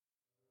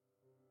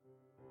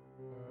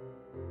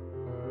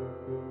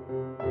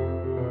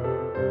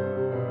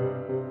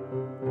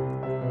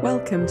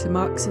Welcome to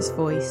Marxist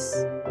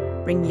Voice,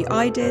 bringing you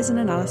ideas and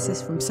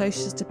analysis from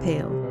Socialist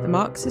Appeal, the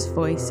Marxist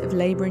voice of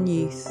labour and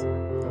youth.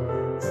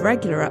 For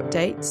regular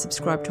updates,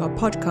 subscribe to our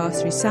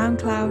podcast through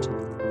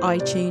SoundCloud,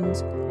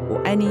 iTunes,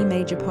 or any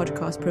major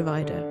podcast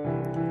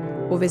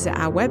provider. Or visit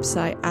our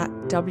website at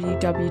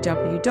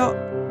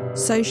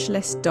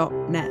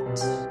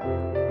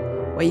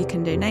www.socialist.net, where you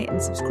can donate and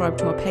subscribe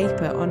to our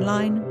paper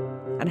online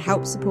and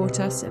help support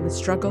us in the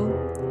struggle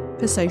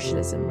for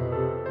socialism.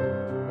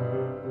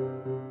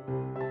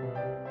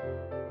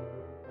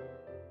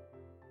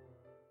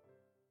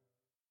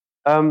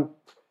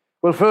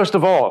 Well, first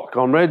of all,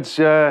 comrades,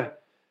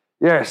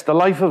 yes, the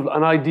life of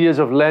and ideas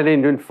of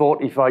Lenin in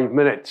 45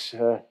 minutes.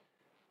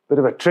 Bit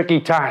of a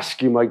tricky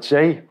task, you might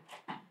say,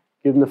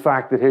 given the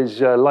fact that his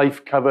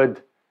life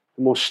covered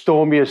the most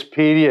stormiest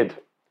period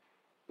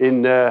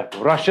in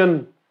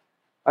Russian,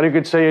 and you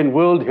could say in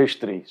world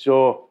history.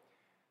 So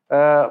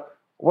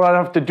what I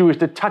have to do is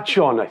to touch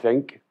on, I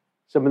think,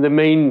 some of the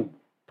main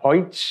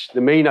points,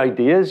 the main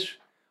ideas,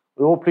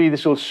 and hopefully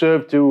this will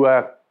serve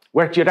to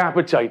whet your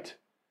appetite,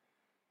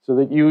 so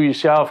that you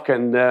yourself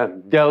can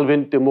delve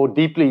into more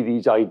deeply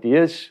these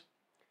ideas.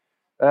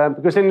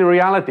 Because in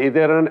reality,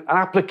 they're an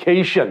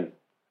application,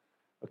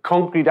 a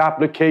concrete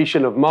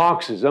application of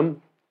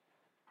Marxism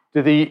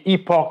to the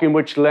epoch in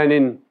which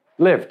Lenin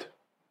lived.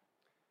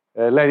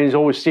 Lenin is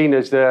always seen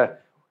as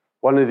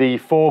one of the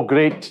four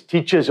great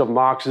teachers of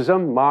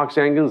Marxism: Marx,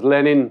 Engels,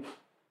 Lenin,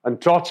 and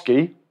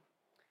Trotsky.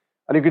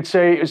 And you could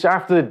say it was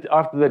after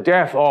the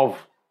death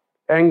of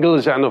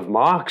Engels and of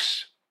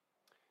Marx,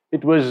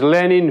 it was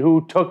Lenin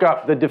who took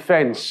up the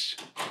defense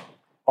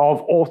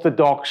of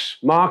orthodox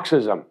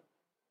Marxism.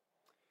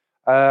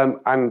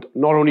 And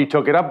not only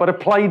took it up, but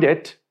applied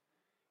it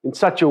in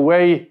such a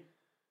way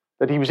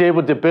that he was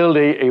able to build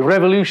a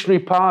revolutionary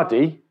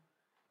party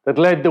that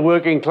led the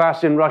working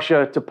class in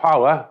Russia to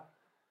power,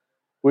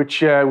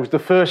 which was the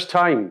first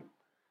time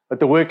that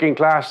the working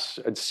class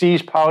had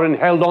seized power and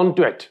held on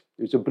to it.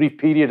 It was a brief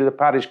period of the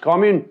Paris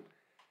Commune,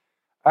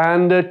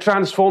 and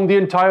transformed the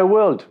entire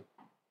world.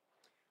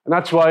 And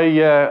that's why,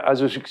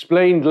 as was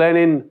explained,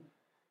 Lenin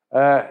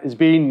is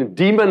being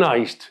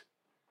demonized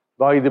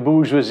by the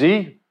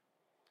bourgeoisie.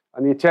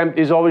 And the attempt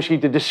is obviously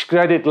to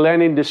discredit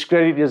Lenin,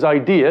 discredit his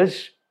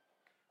ideas.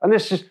 And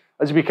this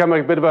has become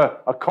a bit of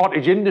a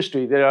cottage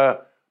industry. There are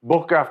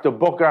book after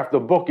book after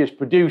book is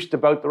produced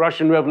about the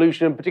Russian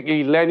Revolution, and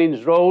particularly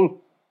Lenin's role,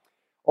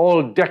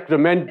 all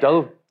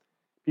detrimental.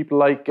 People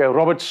like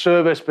Robert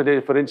Service,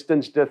 for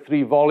instance, the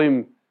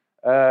 3-volume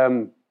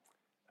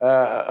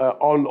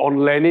on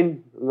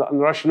Lenin and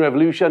the Russian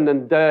Revolution,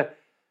 and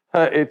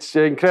it's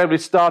incredible.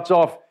 It starts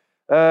off,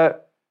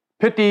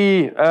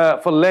 pity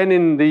for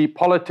Lenin, the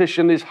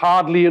politician, is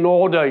hardly in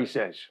order, he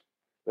says.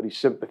 Very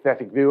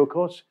sympathetic view, of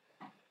course.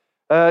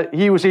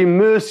 He was a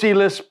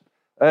merciless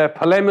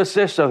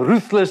polemicist, a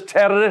ruthless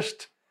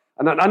terrorist,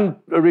 and an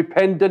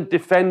unrepentant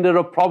defender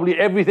of probably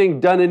everything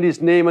done in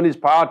his name and his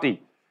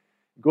party.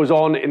 It goes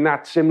on in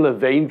that similar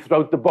vein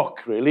throughout the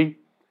book, really.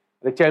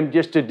 An attempt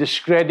just to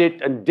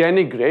discredit and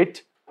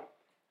denigrate.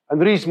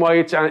 And the reason why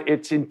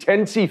it's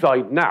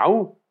intensified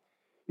now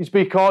is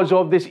because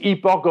of this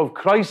epoch of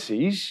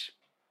crises,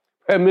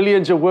 where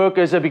millions of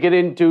workers are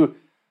beginning to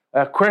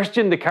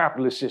question the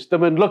capitalist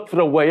system and look for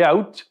a way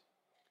out.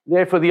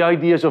 Therefore, the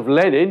ideas of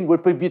Lenin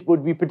would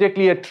be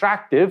particularly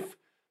attractive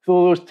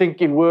for those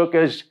thinking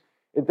workers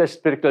at this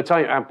particular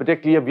time, and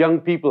particularly of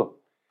young people.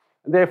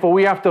 And therefore,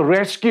 we have to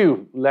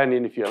rescue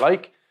Lenin, if you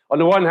like, on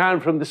the one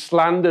hand from the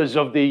slanders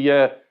of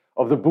the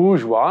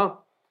bourgeois,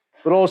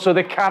 but also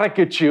the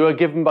caricature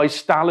given by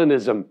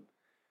Stalinism.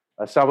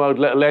 Somehow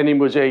Lenin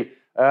was a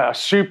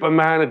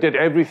superman that did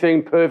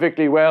everything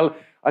perfectly well,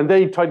 and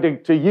they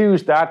tried to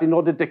use that in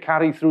order to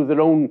carry through their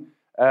own,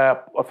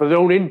 for their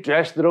own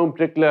interest, their own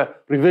particular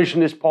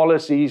revisionist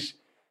policies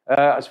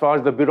as far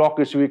as the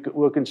bureaucracy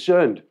were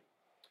concerned.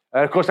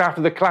 Of course,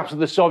 after the collapse of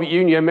the Soviet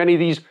Union, many of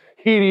these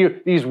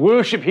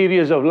worship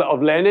heroes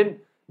of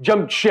Lenin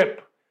jumped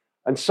ship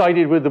and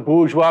sided with the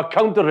bourgeois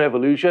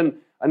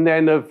counter-revolution, and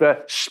then have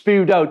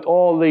spewed out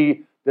all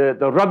the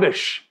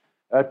rubbish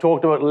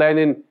talked about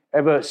Lenin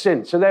ever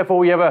since. So therefore,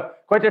 we have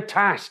quite a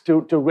task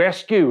to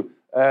rescue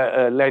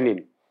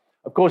Lenin.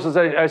 Of course, as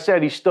I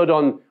said, he stood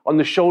on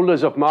the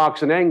shoulders of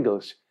Marx and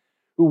Engels,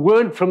 who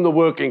weren't from the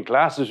working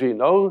class, as we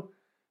know.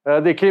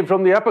 They came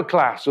from the upper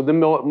class, or the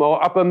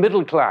more upper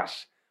middle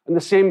class. And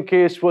the same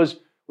case was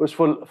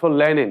for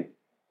Lenin.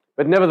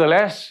 But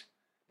nevertheless,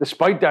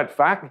 despite that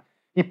fact,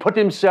 he put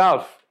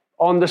himself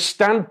on the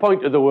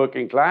standpoint of the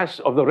working class,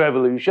 of the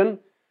revolution,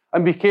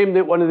 and became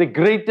one of the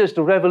greatest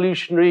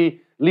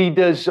revolutionary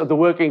leaders of the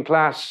working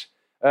class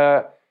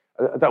that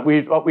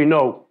we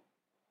know.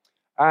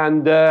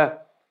 And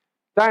that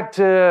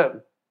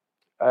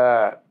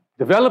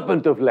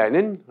development of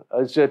Lenin,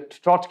 as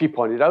Trotsky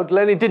pointed out,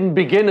 Lenin didn't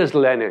begin as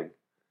Lenin.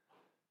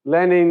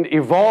 Lenin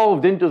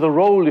evolved into the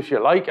role, if you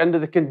like, under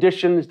the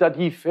conditions that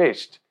he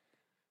faced.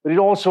 But it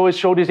also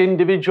showed his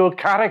individual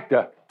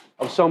character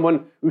of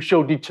someone who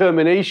showed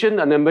determination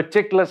and a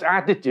meticulous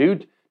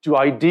attitude to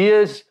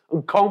ideas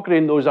and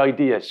conquering those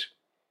ideas.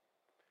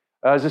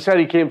 As I said,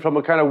 he came from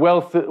a kind of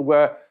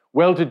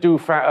well-to-do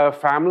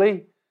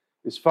family.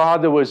 His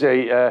father was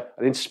an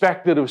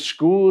inspector of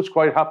schools,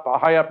 quite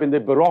high up in the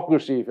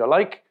bureaucracy, if you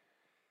like.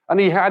 And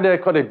he had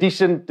quite a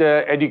decent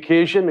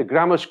education, a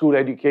grammar school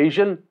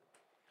education,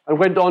 and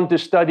went on to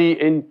study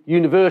in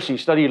university,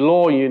 studied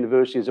law in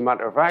university, as a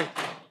matter of fact.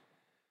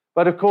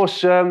 But of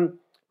course,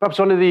 perhaps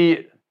one of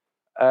the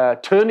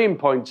turning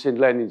points in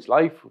Lenin's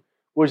life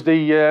was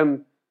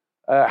the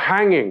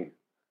hanging,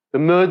 the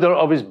murder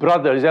of his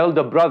brother, his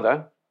elder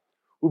brother,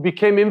 who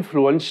became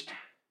influenced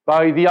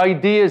by the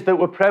ideas that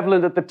were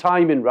prevalent at the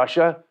time in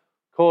Russia,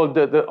 called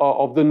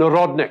of the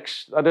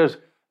Narodniks.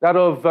 That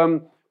of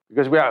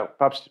because we are,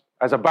 perhaps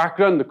as a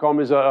background, the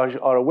communists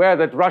are aware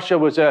that Russia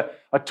was a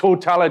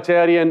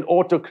totalitarian,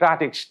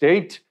 autocratic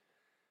state,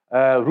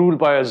 ruled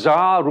by a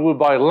czar, ruled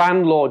by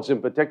landlords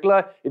in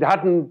particular. It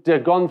hadn't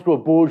gone through a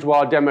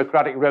bourgeois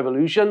democratic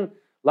revolution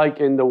like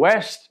in the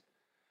West.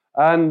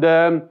 And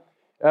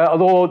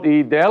although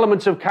the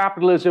elements of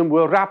capitalism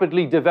were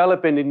rapidly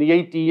developing in the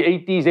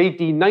 1880s,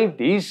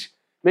 1890s,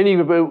 mainly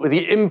with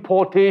the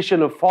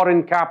importation of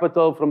foreign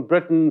capital from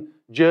Britain,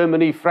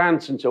 Germany,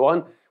 France, and so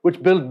on,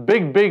 which built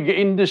big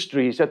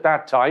industries at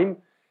that time.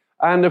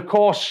 And of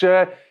course,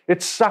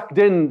 it sucked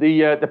in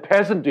the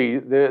peasantry,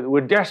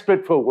 were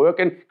desperate for work,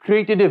 and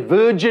created a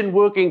virgin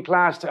working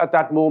class at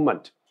that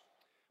moment.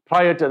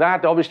 Prior to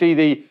that, obviously,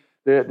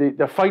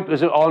 the fight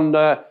was on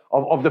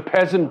of the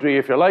peasantry,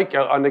 if you like,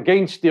 and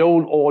against the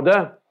old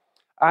order.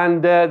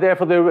 And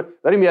therefore, there were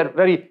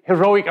very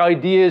heroic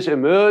ideas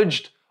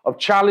emerged of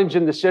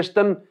challenging the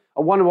system.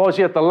 And one was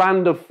here, the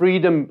Land of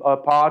Freedom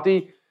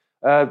Party,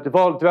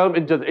 developed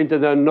into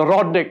the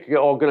Narodnik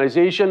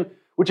organization,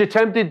 which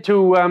attempted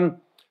to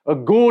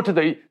go to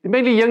the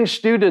mainly young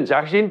students,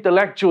 actually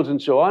intellectuals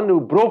and so on, who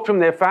broke from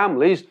their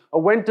families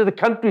and went to the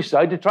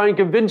countryside to try and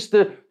convince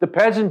the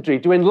peasantry,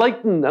 to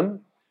enlighten them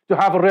to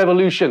have a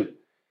revolution.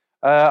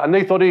 And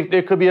they thought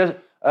there could be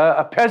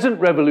a peasant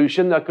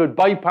revolution that could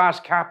bypass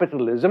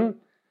capitalism.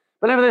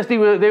 But nevertheless, they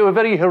were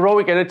very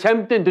heroic in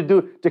attempting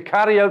to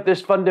carry out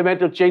this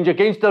fundamental change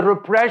against the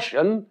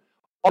repression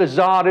of the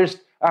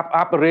Tsarist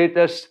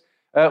apparatus,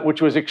 which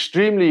was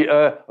extremely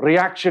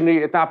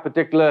reactionary at that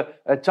particular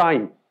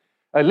time.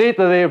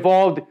 Later, they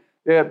evolved,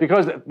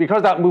 because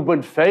that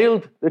movement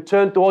failed, they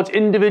turned towards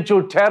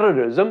individual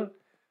terrorism.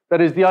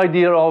 That is the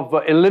idea of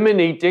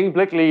eliminating,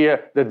 particularly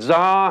the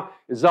Tsar,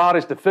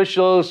 Tsarist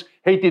officials,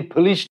 hated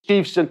police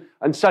chiefs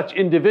and such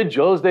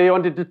individuals. They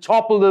wanted to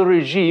topple the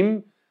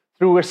regime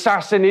through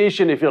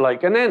assassination, if you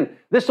like. And then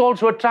this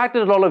also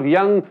attracted a lot of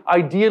young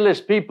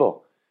idealist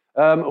people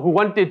who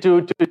wanted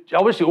to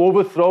obviously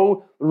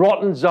overthrow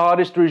rotten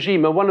Tsarist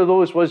regime. And one of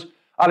those was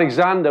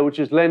Alexander, which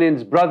is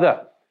Lenin's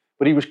brother.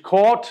 But he was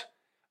caught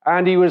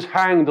and he was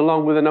hanged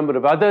along with a number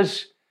of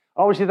others.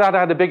 Obviously, that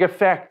had a big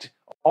effect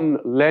on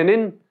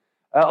Lenin,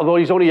 although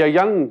he's only a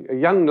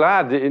young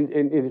lad,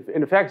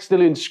 in effect, still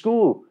in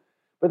school.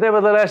 But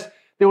nevertheless,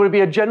 there would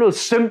be a general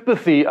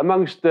sympathy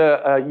amongst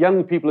the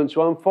young people and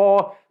so on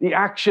for the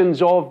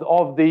actions of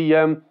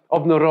the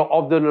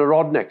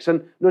Narodniks.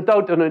 And no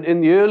doubt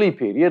in the early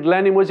period,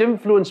 Lenin was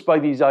influenced by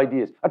these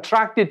ideas,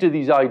 attracted to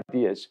these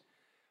ideas.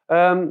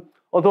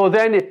 Although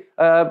then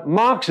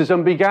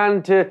Marxism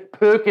began to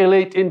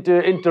percolate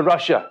into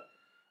Russia,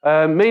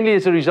 mainly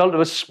as a result of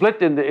a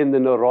split in the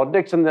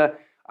Narodniks and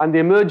the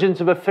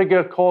emergence of a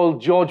figure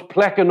called George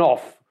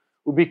Plekhanov,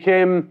 who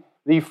became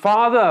the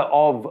father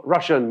of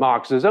Russian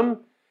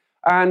Marxism.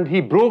 And he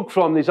broke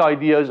from these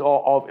ideas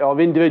of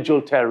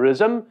individual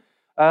terrorism,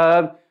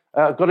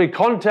 got in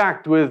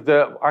contact with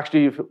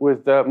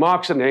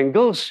Marx and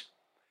Engels,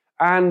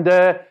 and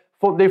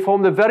they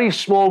formed a very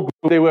small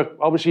group. They were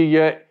obviously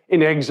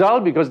in exile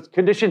because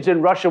conditions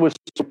in Russia were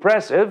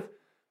suppressive,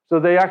 so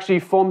they actually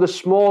formed a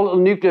small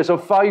nucleus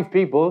of 5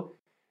 people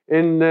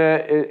in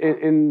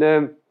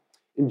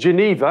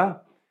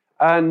Geneva,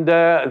 and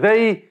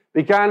they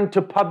began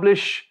to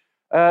publish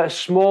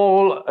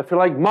small, if you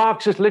like,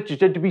 Marxist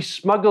literature to be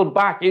smuggled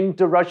back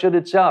into Russia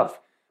itself.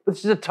 But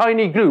this is a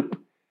tiny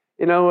group,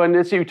 you know, and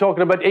you're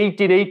talking about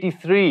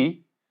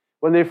 1883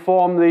 when they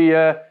formed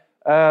the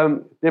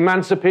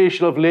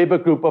Emancipation of Labor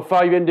group of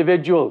 5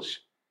 individuals.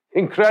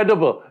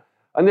 Incredible.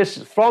 And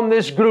from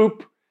this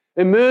group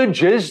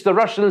emerges the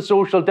Russian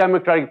Social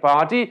Democratic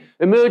Party,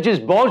 emerges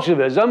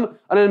Bolshevism,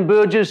 and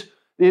emerges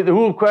the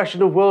whole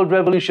question of world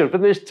revolution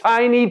from this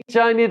tiny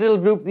little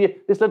group,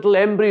 this little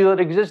embryo that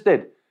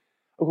existed.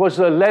 Of course,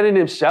 Lenin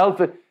himself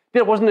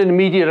wasn't an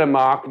immediate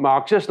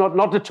Marxist,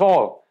 not at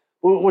all.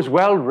 He was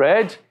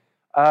well-read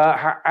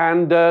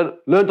and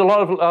learned a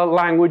lot of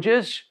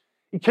languages.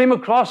 He came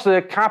across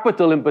the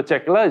Capital in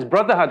particular. His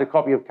brother had a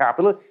copy of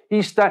Capital.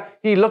 He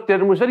looked at it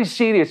and was very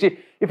serious.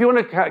 If you want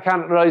to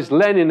characterize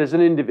Lenin as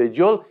an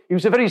individual, he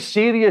was a very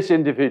serious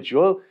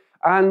individual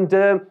and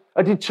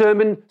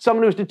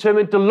someone who was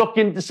determined to look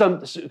into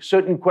some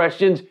certain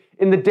questions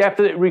in the depth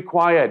that it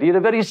required. He had a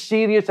very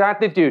serious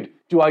attitude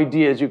to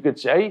ideas, you could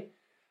say.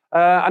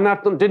 And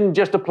that didn't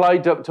just apply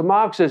to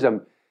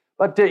Marxism.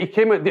 But he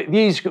came with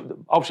these,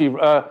 obviously,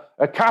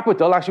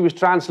 Capital actually was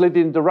translated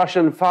into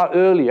Russian far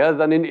earlier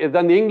than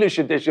the English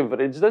edition, for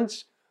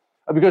instance,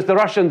 because the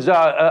Russian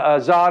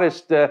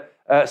Tsarist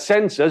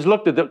censors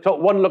took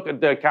one look at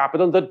the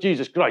Capital and thought,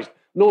 Jesus Christ,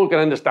 no one can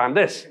understand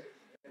this.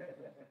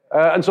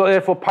 And so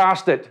therefore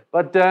passed it.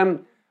 But,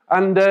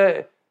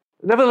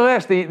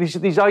 nevertheless,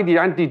 these ideas,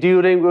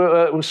 anti-Düring,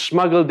 were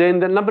smuggled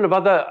in. A number of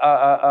other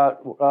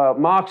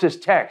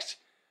Marxist texts,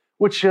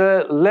 which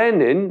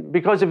Lenin,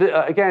 because of,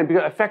 again,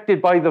 affected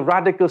by the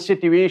radical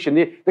situation,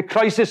 the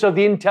crisis of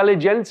the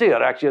intelligentsia,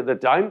 actually, at the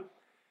time,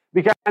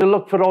 began to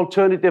look for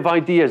alternative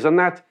ideas. And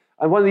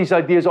one of these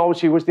ideas,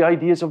 obviously, was the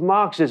ideas of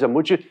Marxism,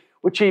 it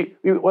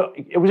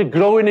was a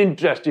growing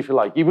interest, if you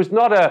like. He was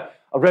not a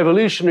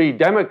revolutionary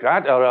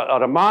Democrat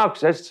or a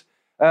Marxist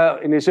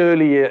in his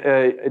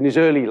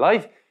early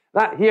life.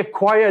 That he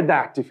acquired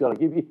that, if you like.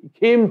 He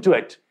came to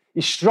it.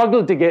 He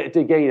struggled to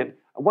gain it.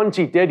 And once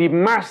he did, he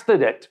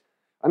mastered it.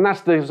 And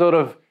that's the sort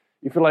of,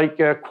 if you like,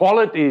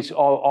 qualities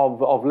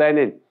of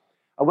Lenin.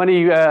 And when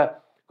he, of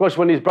course,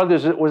 when his brother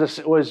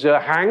was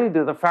hanged,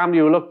 the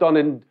family were looked on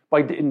in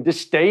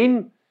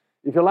disdain,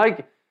 if you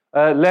like.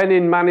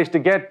 Lenin managed to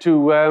get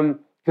to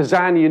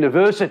Kazan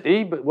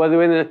University, but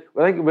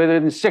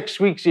within 6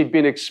 weeks he'd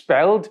been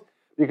expelled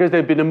because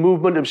there'd been a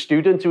movement of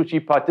students which he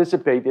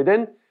participated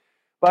in.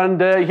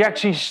 And he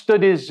actually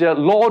stood his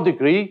law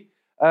degree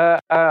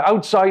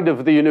outside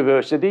of the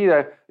university.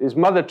 His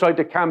mother tried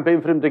to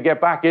campaign for him to get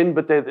back in,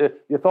 but the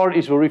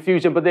authorities were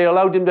refusing, but they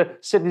allowed him to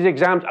sit his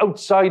exams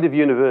outside of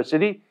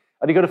university,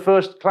 and he got a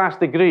first-class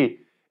degree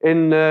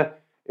in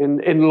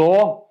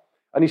law.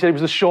 And he said it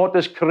was the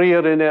shortest career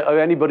of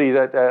anybody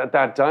at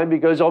that time,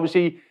 because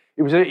obviously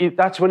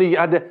that's when he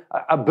had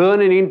a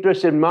burning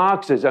interest in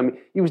Marxism.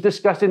 He was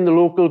discussing the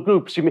local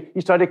groups.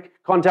 He started to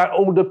contact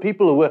older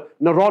people who were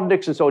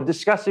neurotics and so on,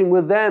 discussing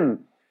with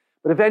them.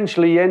 But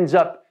eventually he ends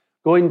up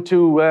going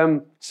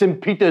to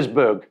St.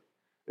 Petersburg,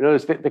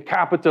 it's the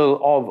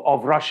capital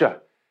of Russia.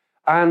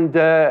 And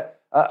at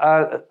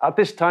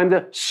this time,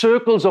 the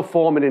circles are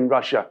forming in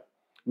Russia.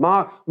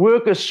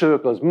 Workers'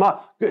 circles,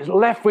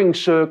 left-wing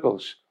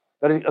circles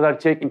that are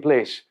taking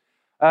place.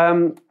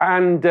 And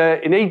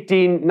in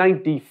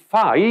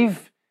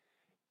 1895,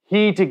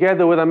 he,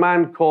 together with a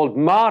man called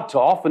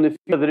Martov and a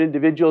few other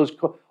individuals,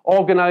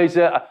 organized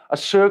a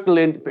circle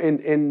in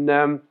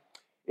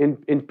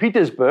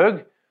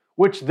Petersburg,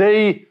 which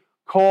they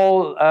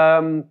call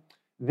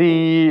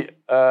the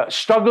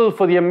Struggle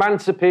for the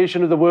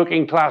Emancipation of the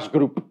Working Class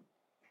Group.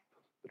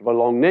 Bit of a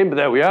long name, but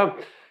there we are.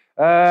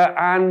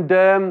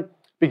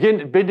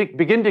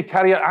 Begin to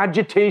carry out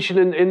agitation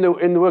in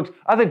the works.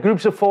 Other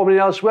groups are forming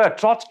elsewhere.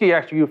 Trotsky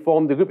actually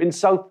formed the group in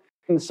south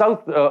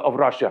of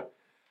Russia.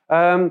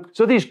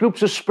 So these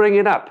groups are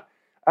springing up.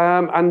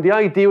 And the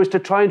idea was to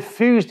try and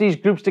fuse these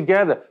groups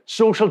together.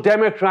 Social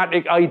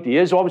democratic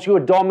ideas, obviously, were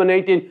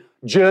dominating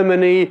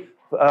Germany,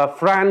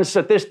 France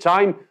at this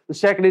time. The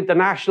Second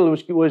International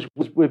was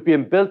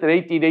being built in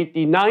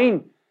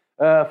 1889,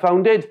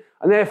 founded.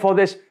 And therefore,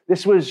 this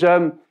was...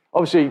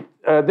 obviously,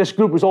 this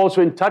group was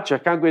also in touch. I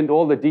can't go into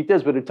all the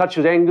details, but in touch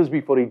with Engels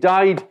before he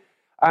died,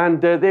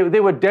 and they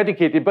were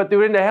dedicated. But they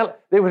were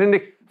in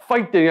the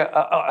fighting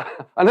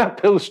an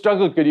uphill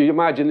struggle. Could you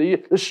imagine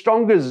the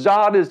strongest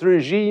Tsarist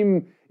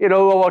regime,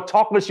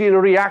 autocracy and a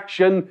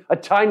reaction, a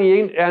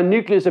tiny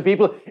nucleus of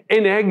people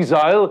in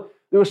exile.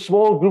 There were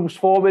small groups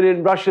forming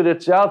in Russia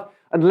itself,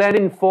 and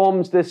Lenin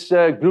forms this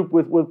group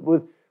with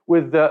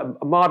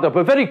Martov.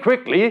 But very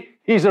quickly,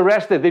 he's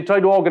arrested. They try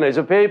to organize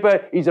a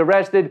paper. He's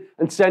arrested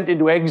and sent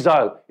into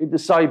exile, into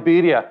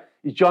Siberia.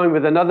 He's joined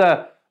with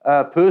another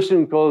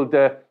person called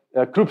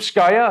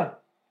Krupskaya,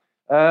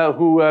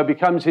 who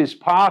becomes his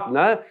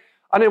partner.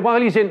 And then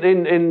while he's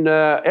in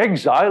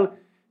exile,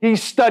 he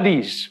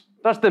studies.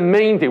 That's the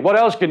main thing. What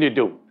else can you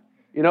do?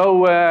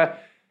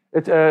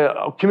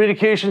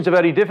 Communications are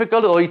very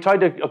difficult, although he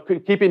tried to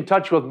keep in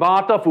touch with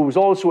Martov, who was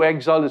also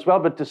exiled as well,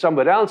 but to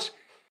somewhere else.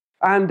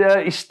 And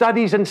he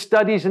studies and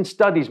studies and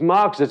studies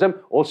Marxism,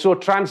 also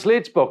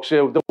translates books.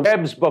 The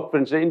Webb's book, for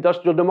instance,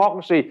 Industrial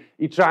Democracy,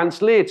 he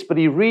translates, but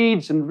he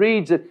reads and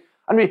reads it.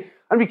 And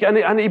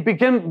he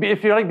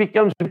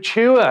becomes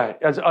mature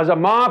as a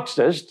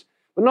Marxist,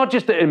 but not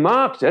just a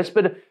Marxist,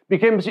 but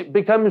becomes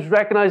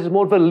recognized as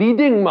more of a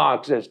leading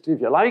Marxist,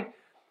 if you like.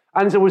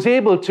 And so was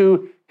able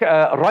to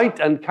write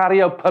and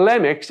carry out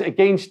polemics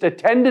against a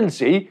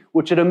tendency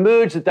which had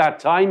emerged at that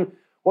time,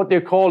 what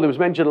they called, it was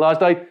mentioned last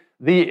night,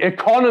 the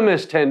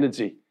economist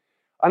tendency.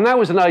 And that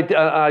was an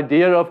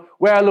idea of,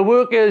 well, the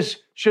workers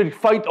should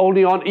fight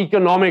only on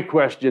economic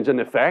questions, in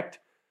effect.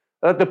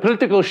 The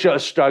political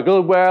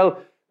struggle, well,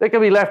 they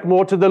can be left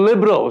more to the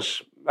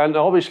liberals. And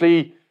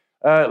obviously,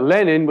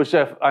 Lenin was,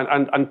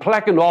 and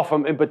Plekhanov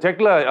in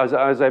particular,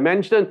 as I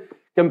mentioned,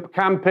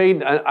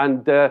 campaigned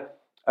and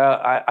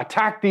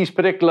attacked these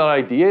particular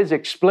ideas,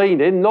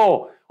 explaining,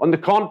 no, on the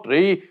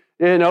contrary,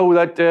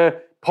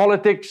 that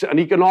politics and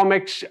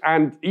economics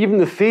and even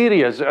the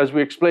theory, as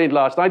we explained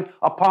last night,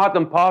 are part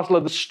and parcel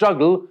of the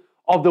struggle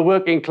of the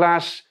working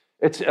class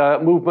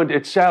movement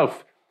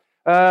itself.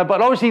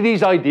 But obviously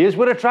these ideas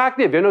were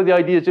attractive. The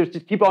ideas just to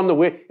keep on the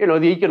way,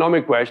 the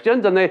economic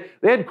questions, and they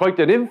had quite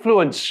an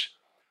influence.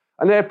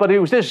 But it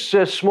was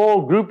this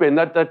small grouping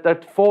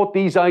that fought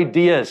these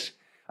ideas.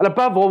 And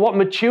above all, what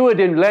matured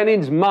in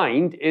Lenin's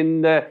mind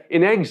in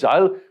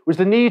exile was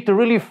the need to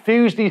really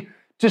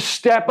to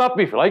step up,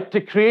 if you like, to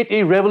create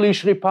a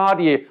revolutionary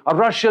party, a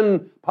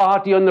Russian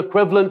party, an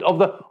equivalent of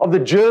the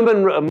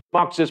German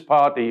Marxist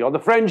party or the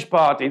French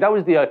party. That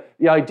was the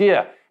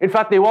idea. In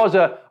fact, there was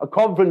a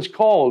conference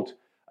called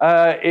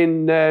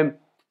in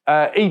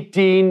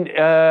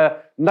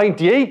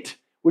 1898,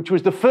 which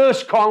was the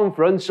first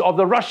conference of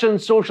the Russian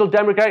Social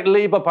Democratic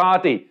Labour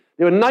Party.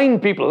 There were 9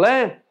 people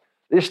there.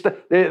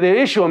 They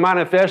issue a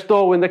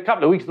manifesto, in a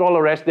couple of weeks they're all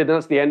arrested, and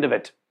that's the end of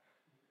it.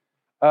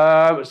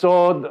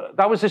 So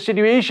that was the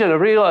situation.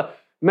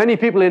 Many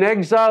people in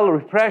exile,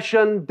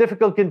 repression,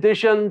 difficult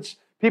conditions,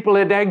 people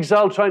in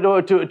exile trying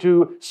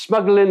to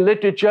smuggle in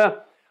literature.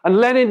 And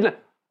Lenin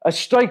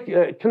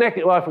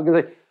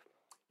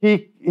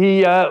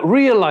he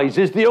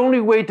realizes the only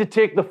way to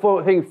take the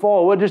thing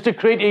forward is to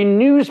create a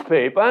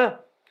newspaper,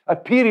 a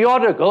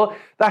periodical,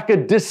 that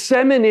could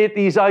disseminate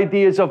these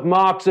ideas of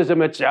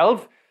Marxism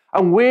itself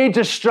and wage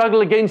a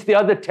struggle against the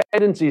other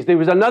tendencies. There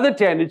was another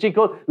tendency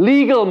called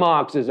legal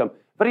Marxism,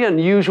 very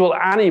unusual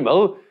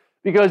animal,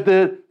 because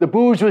the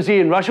bourgeoisie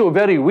in Russia were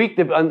very weak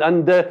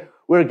and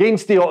were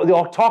against the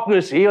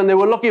autocracy, and they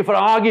were looking for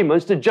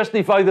arguments to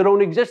justify their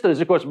own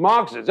existence. Of course,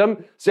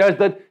 Marxism says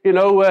that,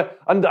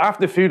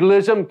 after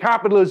feudalism,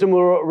 capitalism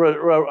will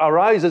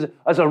arise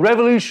as a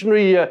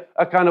revolutionary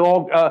kind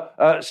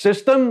of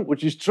system,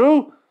 which is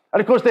true. And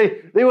of course,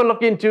 they were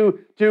looking to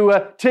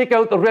take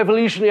out the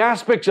revolutionary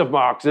aspects of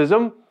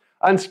Marxism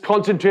and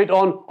concentrate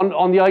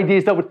on the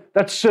ideas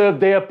that served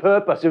their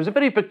purpose. It was a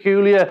very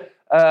peculiar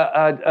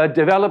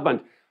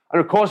development. And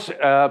of course,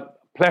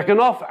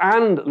 Plekhanov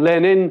and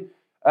Lenin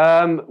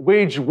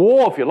waged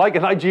war, if you like,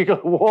 an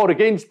ideological war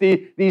against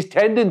these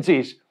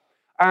tendencies.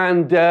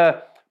 And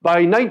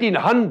by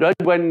 1900,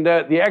 when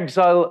the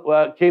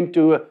exile came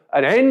to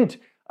an end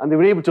and they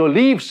were able to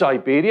leave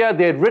Siberia,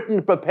 they had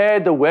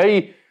prepared the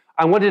way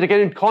and wanted to get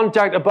in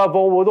contact above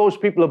all with those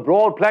people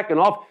abroad,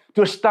 Plekhanov,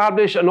 to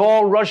establish an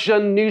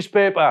all-Russian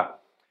newspaper.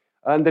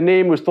 And the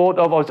name was thought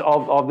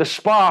of the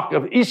spark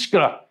of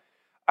Iskra.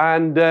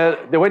 And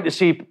they went to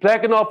see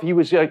Plekhanov. He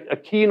was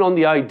keen on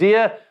the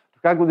idea.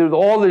 I can't go through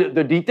all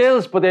the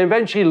details, but they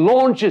eventually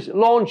launch it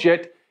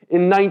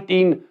in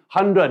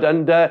 1900.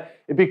 And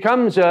it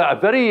becomes a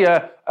very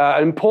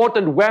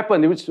important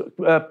weapon. It was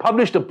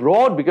published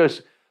abroad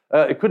because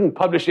it couldn't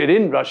publish it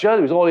in Russia.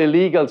 It was all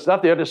illegal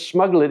stuff. They had to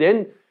smuggle it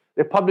in.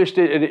 They published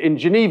it in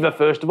Geneva,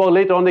 first of all.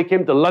 Later on, they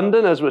came to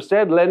London, as was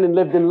said. Lenin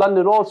lived in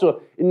London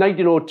also in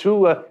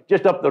 1902,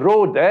 just up the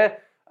road there,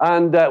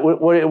 and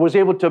was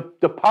able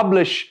to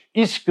publish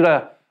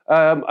Iskra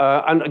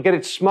and get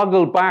it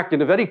smuggled back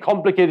in a very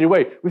complicated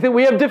way. We think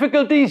we have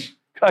difficulties.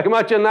 I can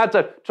imagine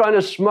that,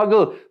 trying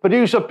to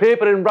produce a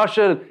paper in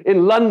Russia,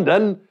 in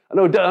London. I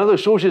know other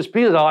socialist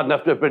pieces are hard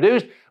enough to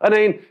produce, and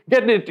then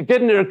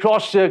getting it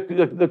across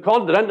the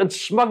continent and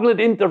smuggle it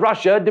into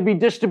Russia to be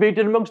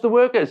distributed amongst the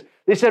workers.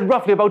 They said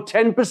roughly about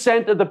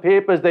 10% of the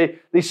papers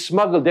they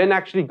smuggled in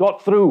actually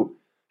got through.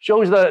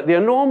 Shows the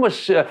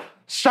enormous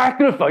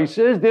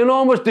sacrifices, the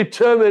enormous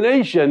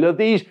determination of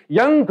these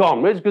young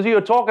comrades, because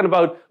you're talking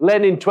about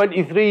Lenin,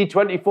 23,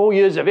 24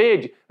 years of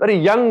age, very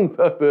young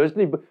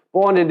person,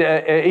 born in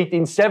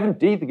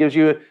 1870. That gives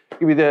you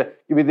the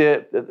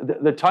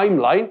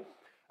timeline.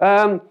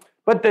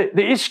 But the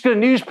Iskra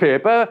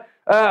newspaper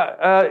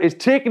is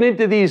taken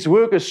into these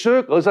workers'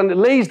 circles, and it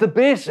lays the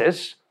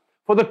basis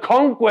for the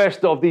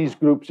conquest of these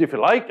groups, if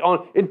you like,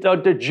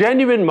 into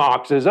genuine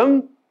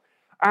Marxism,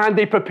 and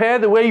they prepare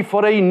the way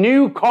for a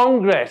new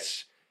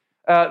Congress,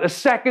 the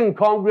second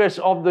Congress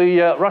of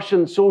the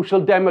Russian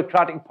Social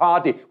Democratic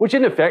Party, which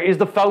in effect is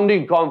the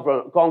founding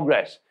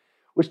Congress,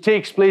 which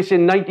takes place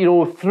in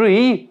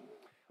 1903.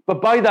 But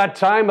by that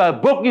time, a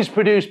book is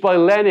produced by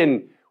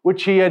Lenin,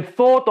 which he had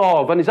thought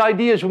of, and his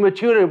ideas were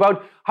maturing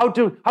about how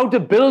to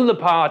build the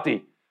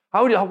party,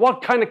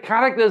 what kind of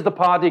character is the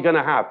party going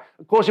to have.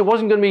 Of course, it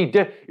wasn't going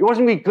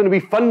to be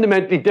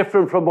fundamentally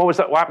different from what was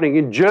happening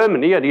in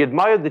Germany, and he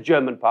admired the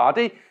German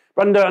party.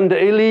 But under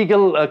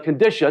illegal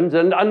conditions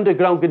and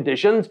underground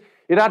conditions,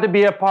 it had to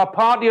be a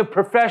party of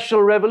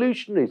professional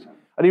revolutionaries.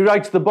 And he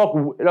writes the book,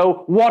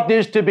 What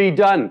is to be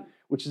Done,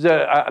 which is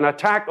an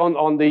attack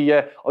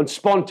on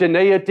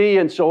spontaneity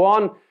and so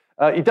on.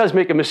 He does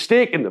make a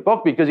mistake in the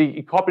book because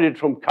he copied it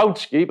from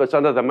Kautsky, but it's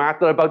another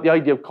matter, about the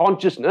idea of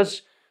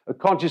consciousness.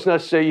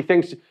 Consciousness, he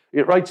thinks,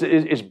 it writes,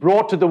 is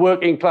brought to the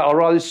working class, or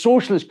rather,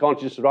 socialist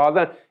consciousness,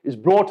 rather, is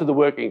brought to the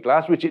working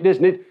class, which it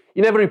isn't.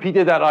 He never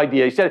repeated that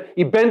idea. He said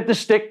he bent the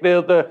stick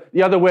the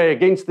other way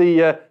against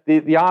the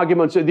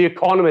arguments of the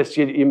economists,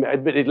 he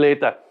admitted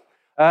later.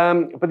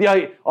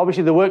 But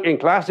obviously the working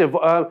class,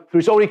 through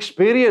its own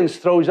experience,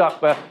 throws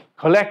up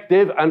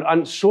collective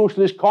and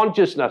socialist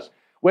consciousness.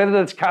 Whether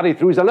that's carried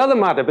through is another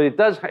matter, but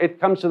it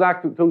comes to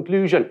that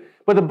conclusion.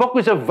 But the book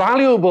was a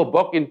valuable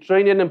book in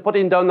training and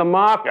putting down the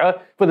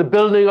marker for the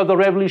building of the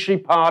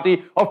Revolutionary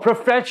Party of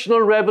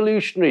professional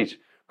revolutionaries.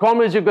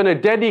 Comrades are going to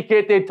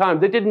dedicate their time.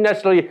 They didn't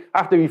necessarily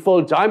have to be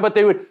full-time, but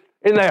they would,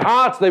 in their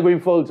hearts, they were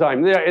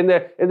full-time. In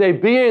their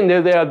being,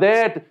 they are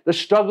there to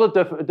struggle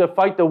to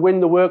fight to win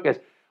the workers.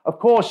 Of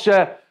course,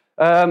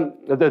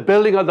 the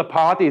building of the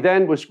party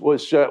then was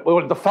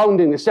the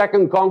founding, the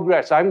Second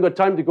Congress. I haven't got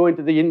time to go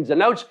into the ins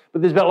and outs,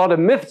 but there's been a lot of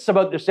myths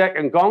about the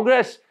Second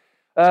Congress.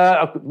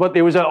 But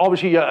there was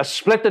obviously a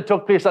split that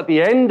took place at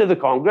the end of the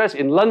Congress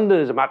in London,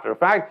 as a matter of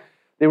fact.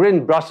 They were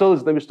in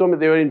Brussels. They were told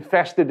they were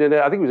infested in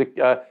I think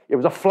it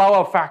was a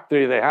flour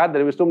factory they had.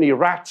 There was so many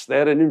rats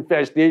there, an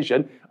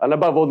infestation, and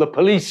above all, the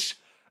police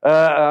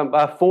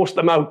forced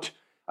them out.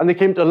 And they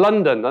came to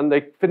London, and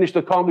they finished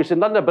the Congress in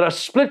London. But a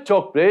split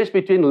took place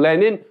between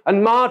Lenin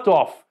and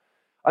Martov,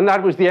 and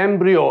that was the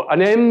embryo,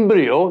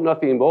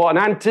 nothing more, an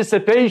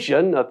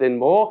anticipation, nothing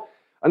more.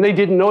 And they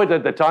didn't know it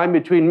at the time,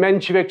 between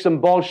Mensheviks and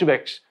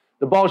Bolsheviks.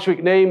 The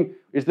Bolshevik name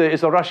is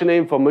the Russian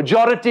name for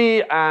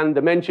majority, and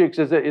the Mensheviks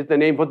is the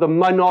name for the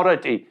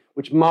minority,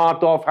 which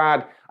Martov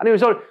had.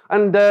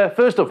 And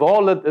first of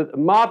all,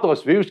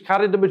 Martov's views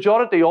carried the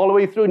majority all the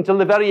way through until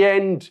the very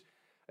end.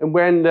 And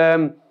when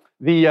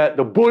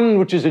the Bund,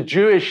 which is a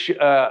Jewish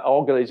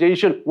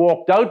organization,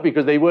 walked out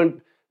because they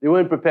weren't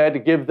prepared to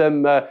give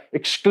them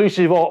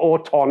exclusive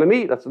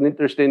autonomy. That's an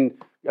interesting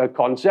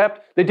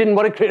concept. They didn't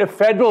want to create a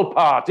federal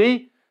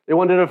party. They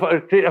wanted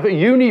to create a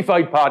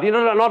unified party,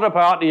 not a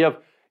party of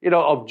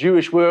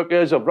Jewish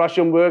workers, of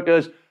Russian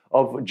workers,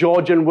 of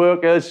Georgian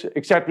workers,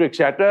 etc.,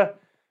 etc.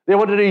 They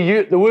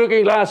wanted the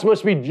working class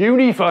must be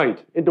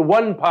unified into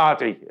one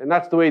party, and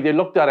that's the way they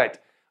looked at it,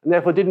 and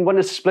therefore didn't want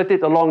to split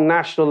it along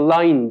national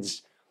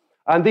lines.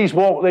 And they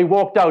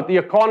walked out. The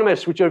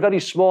economists, which are a very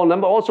small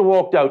number, also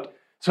walked out.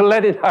 So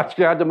Lenin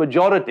actually had the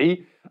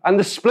majority, and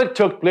the split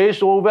took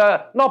place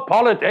over, not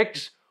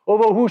politics,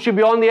 over who should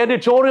be on the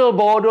editorial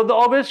board of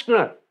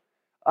Iskra.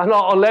 And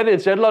Lenin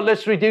said, look,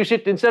 let's reduce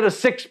it. Instead of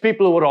 6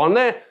 people who were on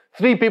there,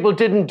 3 people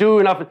didn't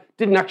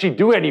actually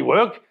do any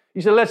work.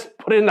 He said, let's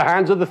put it in the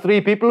hands of the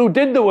 3 people who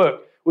did the work,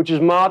 which is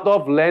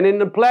Martov,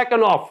 Lenin, and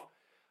Plekhanov.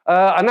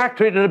 And that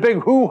created a big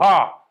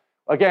hoo-ha.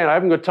 Again, I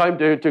haven't got time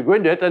to go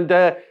into it. And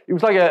it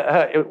was like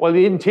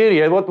the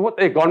interior, what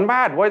they've gone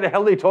mad. Why the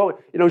hell they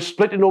talk,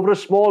 splitting over a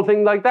small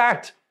thing like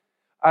that?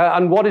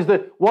 And what is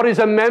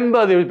a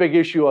member? There was a big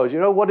issue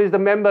of, what is the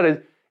member?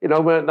 And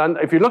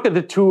if you look at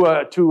the two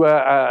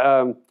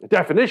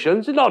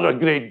definitions, there's not a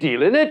great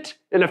deal in it,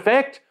 in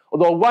effect.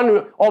 Although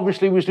one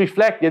obviously was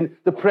reflecting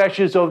the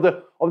pressures of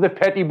the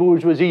petty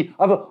bourgeoisie,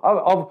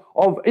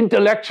 of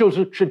intellectuals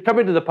who should come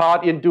into the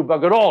party and do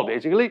bugger all,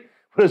 basically.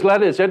 Whereas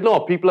Lenin said, no,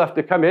 people have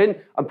to come in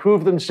and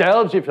prove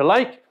themselves, if you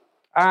like,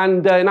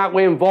 and in that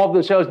way involve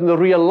themselves in the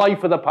real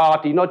life of the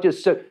party, not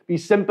just be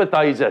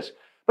sympathizers.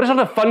 But it's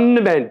not a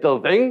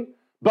fundamental thing,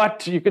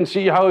 but you can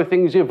see how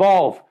things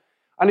evolve.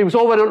 And it was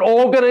over an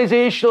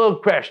organizational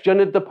question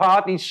that the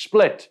party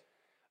split.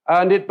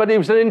 But it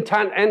was an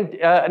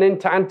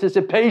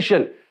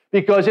anticipation,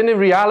 because in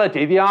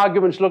reality, the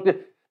arguments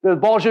the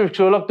Bolsheviks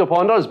were looked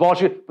upon not as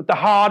Bolsheviks, but the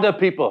harder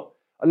people.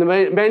 And the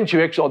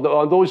Mensheviks, or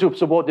those who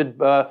supported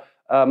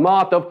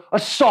Martov, are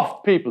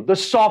soft people, the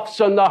softs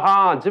and the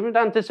hards. There was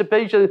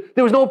anticipation.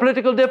 There was no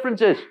political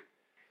differences.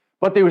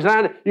 But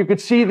you could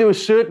see there were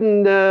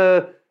certain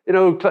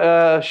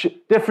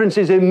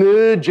differences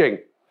emerging.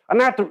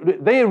 And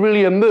they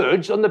really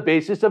emerged on the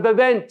basis of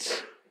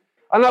events.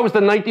 And that was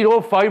the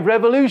 1905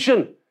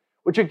 revolution,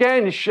 which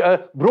again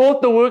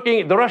brought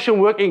the Russian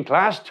working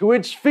class to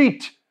its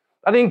feet.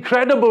 An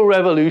incredible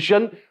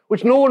revolution,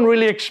 which no one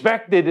really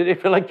expected. It,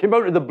 if you like, came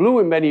out of the blue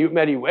in many,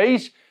 many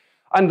ways.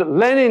 And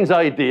Lenin's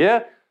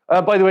idea,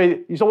 by the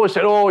way, he's always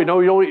said,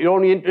 you're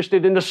only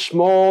interested in the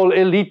small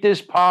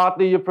elitist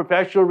party of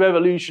professional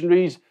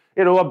revolutionaries,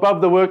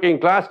 above the working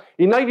class.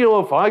 In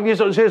 1905, he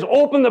says,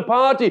 open the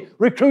party,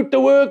 recruit the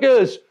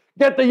workers,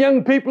 get the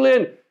young people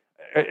in.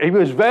 He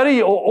was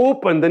very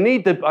open.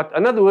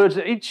 In other words,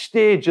 at each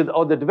stage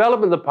of the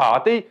development of the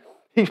party,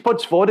 he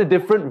puts forward a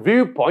different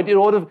viewpoint in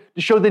order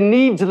to show the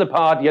needs of the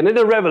party. And in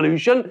a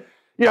revolution,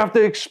 you have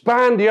to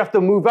expand, you have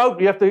to move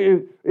out,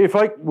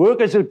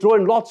 workers are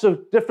drawing lots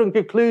of different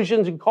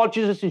conclusions and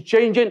consciousness is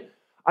changing,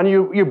 and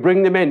you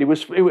bring them in. It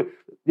was,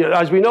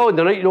 as we know,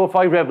 the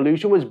 1905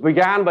 revolution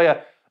began by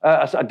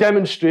a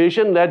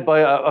demonstration led by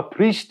a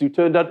priest who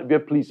turned out to be a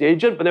police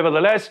agent, but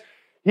nevertheless,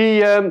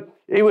 there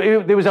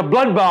was a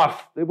bloodbath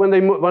when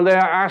they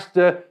asked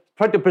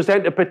tried to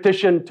present a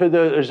petition to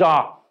the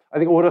Tsar. I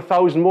think more than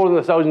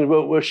 1,000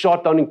 were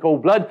shot down in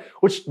cold blood,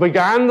 which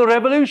began the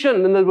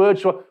revolution. In other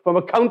words, from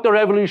a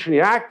counter-revolutionary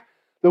act,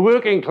 the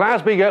working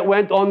class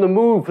went on the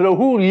move for a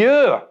whole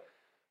year,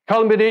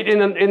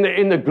 culminating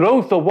in the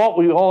growth of what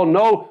we all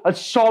know as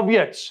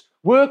Soviets.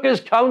 Workers'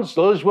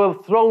 councils were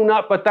thrown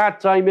up at that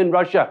time in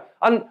Russia,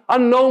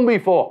 unknown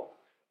before.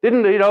 It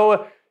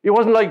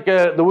wasn't like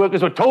the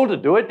workers were told to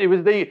do it. It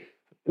was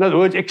in other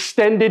words,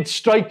 extended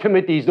strike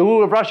committees. The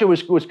whole of Russia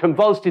was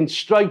convulsed in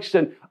strikes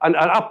and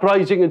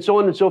uprising and so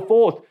on and so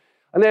forth.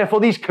 And therefore,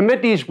 these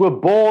committees were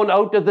born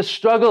out of the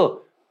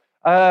struggle.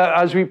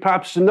 As we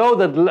perhaps know,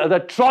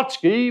 that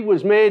Trotsky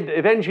was made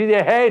eventually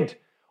the head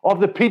of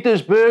the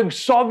Petersburg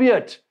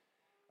Soviet.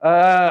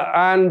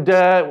 And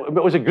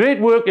was a great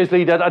workers'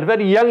 leader at a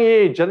very young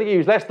age. I think he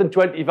was less than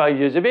 25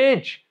 years of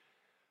age.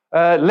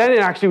 Lenin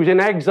actually was in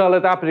exile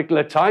at that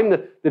particular time.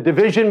 The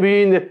division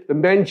between the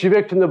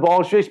Mensheviks and the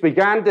Bolsheviks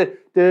began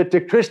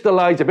to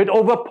crystallize a bit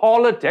over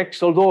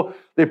politics, although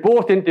they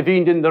both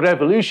intervened in the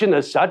revolution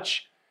as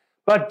such.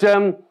 But,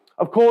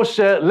 of course,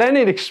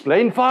 Lenin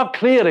explained far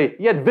clearly.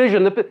 He had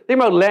vision. The thing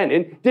about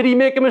Lenin, did he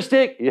make a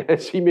mistake?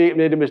 Yes, he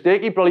made a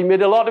mistake. He probably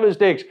made a lot of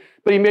mistakes.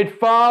 But he made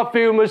far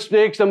fewer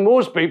mistakes than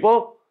most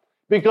people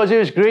because he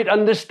was great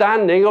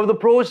understanding of the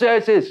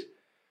processes.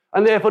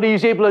 And therefore, he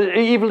was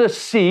able to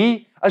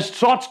see, as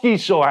Trotsky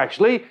saw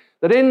actually,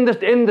 that in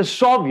the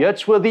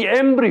Soviets were the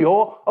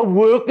embryo of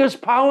workers'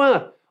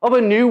 power, of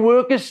a new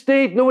workers'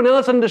 state. No one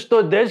else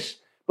understood this,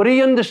 but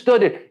he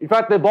understood it. In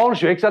fact, the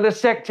Bolsheviks had a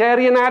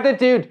sectarian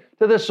attitude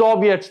to the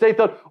Soviets. They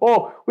thought,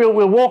 oh,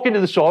 we'll walk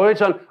into the Soviets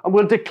and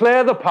we'll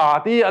declare the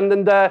party, and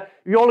then if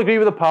you all agree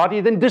with the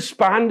party, then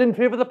disband in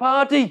favor of the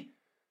party.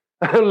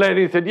 And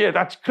Lenin said, yeah,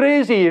 that's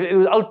crazy. It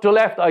was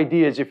ultra-left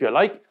ideas, if you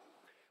like.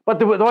 But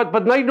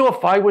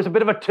 1905 was a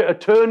bit of a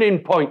turning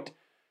point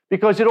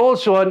because it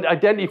also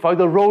identified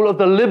the role of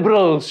the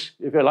liberals,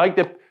 if you like,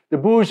 the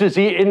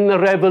bourgeoisie in the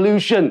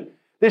revolution.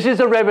 This is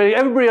a revolution.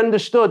 Everybody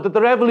understood that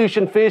the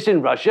revolution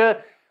facing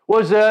Russia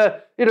was,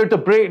 to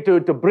break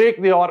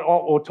the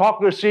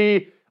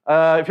autocracy,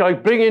 if you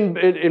like, bring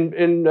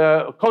in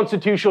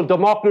constitutional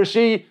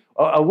democracy,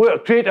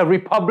 create a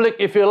republic,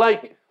 if you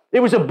like. It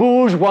was a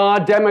bourgeois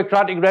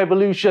democratic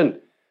revolution.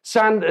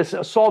 Solve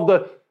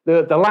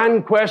the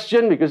land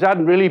question, because it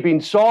hadn't really been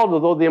solved,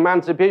 although the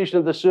emancipation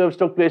of the serfs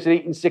took place in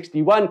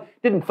 1861,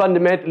 didn't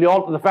fundamentally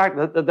alter the fact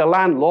that the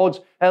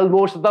landlords held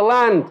most of the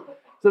land.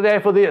 So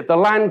therefore, the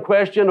land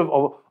question of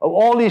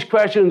all these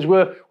questions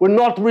were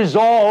not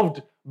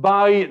resolved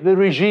by the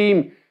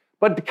regime.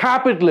 But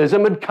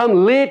capitalism had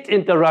come late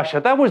into Russia.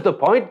 That was the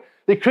point.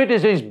 They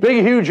created these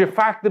big, huge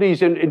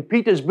factories in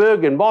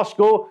Petersburg and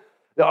Moscow.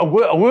 A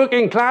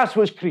working class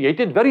was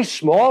created, very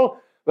small,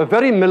 but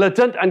very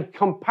militant and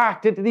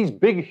compact into these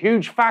big,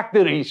 huge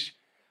factories.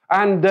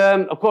 And,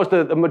 of course,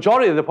 the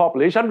majority of the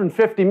population,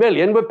 150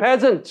 million, were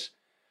peasants.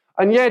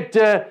 And yet,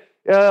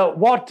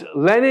 what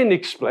Lenin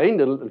explained,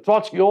 and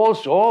Trotsky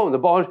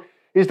also,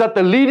 is that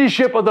the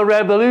leadership of the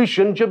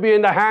revolution should be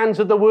in the hands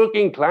of the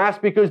working class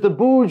because the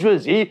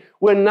bourgeoisie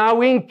were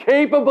now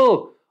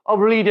incapable of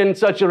leading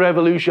such a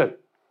revolution.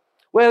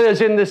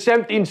 Whereas in the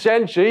 17th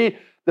century,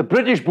 the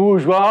British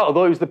bourgeois,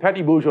 although it was the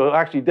petty bourgeois who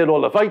actually did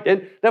all the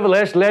fighting,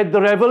 nevertheless led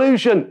the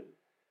revolution.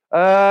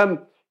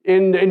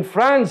 In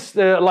France,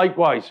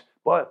 likewise.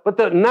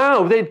 But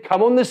now they'd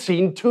come on the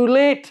scene too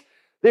late.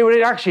 They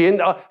were actually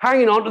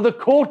hanging on to the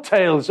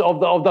coattails of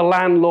the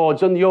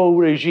landlords and the old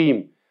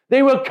regime.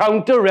 They were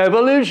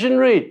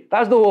counter-revolutionary.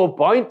 That's the whole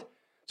point.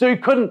 So you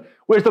couldn't,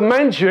 whereas the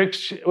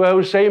Mensheviks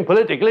were saying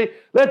politically,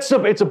 it's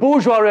a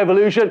bourgeois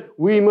revolution,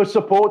 we must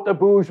support the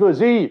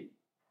bourgeoisie.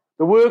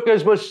 The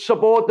workers must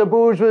support the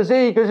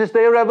bourgeoisie because it's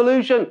their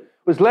revolution.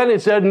 Whereas Lenin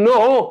said,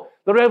 no,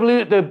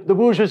 the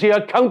bourgeoisie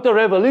are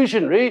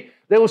counter-revolutionary.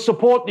 They will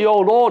support the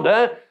old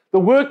order. The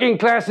working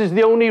class is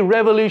the only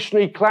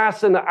revolutionary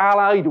class and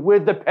allied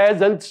with the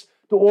peasants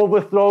to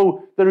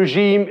overthrow the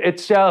regime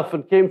itself,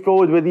 and came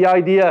forward with the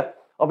idea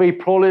of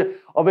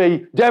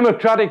a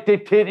democratic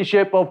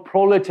dictatorship of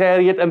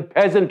proletariat and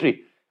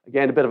peasantry.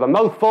 Again, a bit of a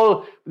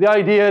mouthful. The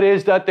idea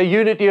is that the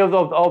unity of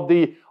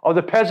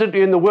the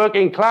peasantry and the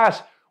working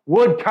class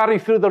would carry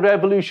through the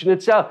revolution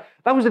itself.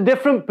 That was a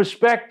different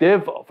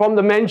perspective from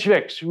the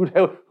Mensheviks,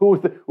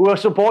 who were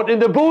supporting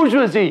the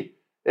bourgeoisie.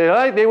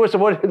 Right? They were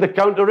supporting the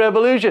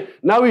counter-revolution.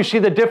 Now you see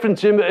the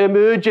difference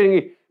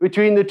emerging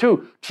between the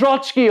two.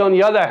 Trotsky, on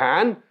the other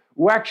hand,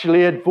 who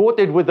actually had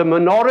voted with the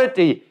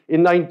minority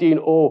in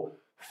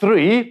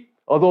 1903,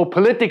 although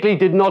politically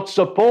did not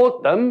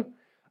support them,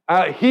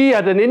 he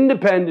had an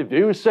independent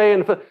view,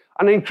 saying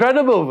an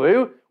incredible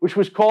view, which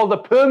was called the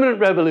permanent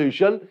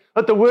revolution,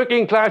 that the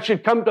working class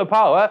should come to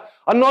power,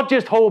 and not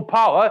just hold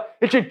power,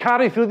 it should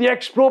carry through the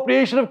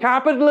expropriation of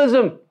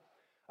capitalism.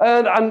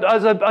 And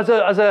as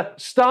a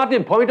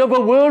starting point of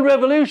a world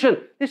revolution.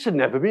 This had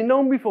never been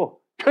known before.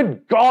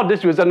 Good God,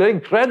 this was an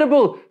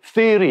incredible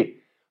theory,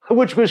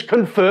 which was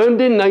confirmed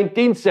in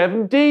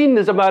 1917,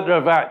 as a matter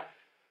of fact.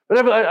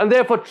 And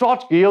therefore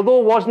Trotsky, although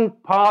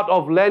wasn't part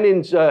of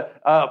Lenin's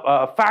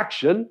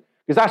faction,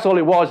 because that's all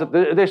it was at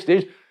this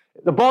stage,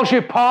 the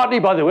Bolshevik Party,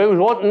 by the way,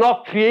 was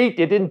not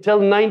created until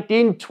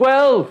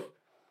 1912.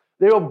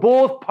 They were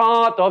both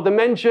part of the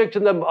Mensheviks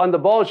and the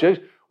Bolsheviks,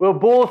 were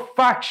both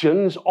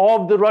factions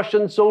of the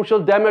Russian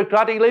Social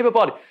Democratic Labour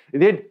Party.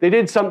 They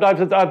did sometimes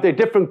have their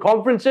different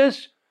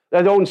conferences,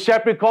 their own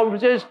separate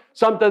conferences.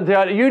 Sometimes they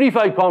had a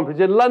unified conference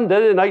in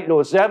London in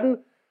 1907.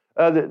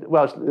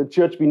 The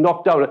church been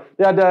knocked down.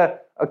 They had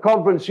a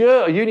conference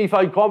here, a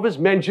unified conference,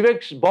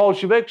 Mensheviks,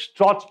 Bolsheviks,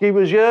 Trotsky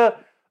was here,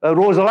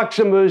 Rosa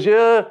Luxemburg was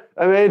here.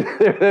 I mean,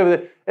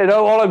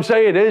 all I'm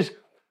saying is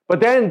But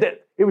then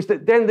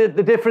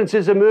the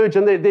differences emerge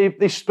and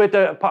they split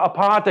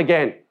apart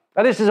again.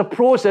 And this is a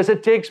process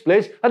that takes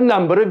place a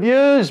number of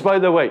years, by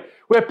the way,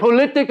 where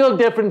political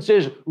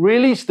differences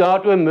really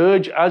start to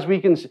emerge, as we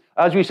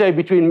say,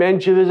 between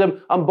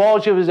Menshevism and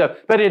Bolshevism.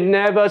 But it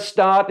never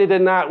started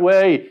in that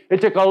way.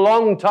 It took a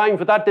long time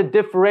for that to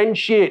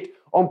differentiate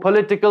on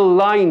political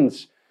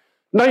lines.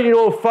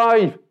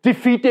 1905,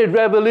 defeated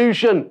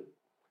revolution,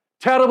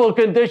 terrible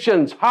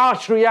conditions,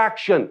 harsh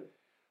reaction.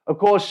 Of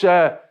course,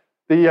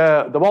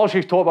 the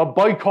Bolsheviks talked about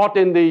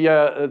boycotting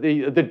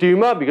the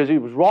Duma because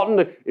it was rotten,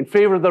 in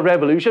favor of the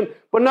revolution.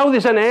 But now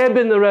there's an ebb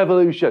in the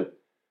revolution.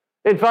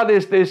 In fact,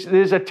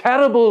 there's a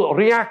terrible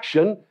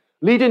reaction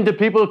leading to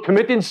people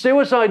committing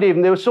suicide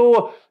even. They were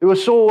so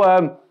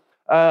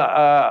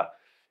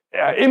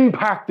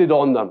impacted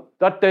on them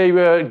that they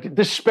were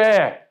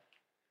despair.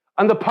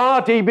 And the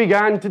party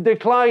began to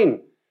decline.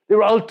 There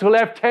were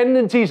ultra-left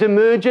tendencies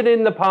emerging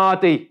in the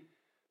party.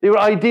 There were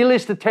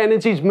idealist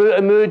tendencies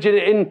emerging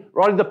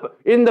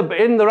in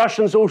the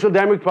Russian Social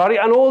Democratic Party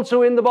and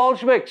also in the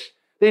Bolsheviks.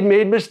 They'd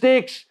made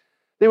mistakes.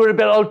 They were a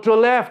bit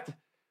ultra-left.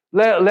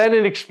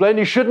 Lenin explained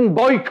you shouldn't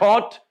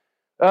boycott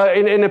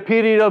in a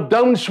period of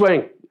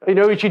downswing.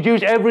 You should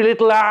use every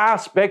little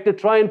aspect to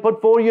try and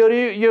put forward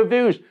your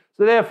views.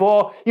 So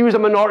therefore, he was a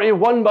minority of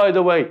one, by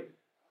the way.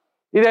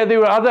 There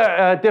were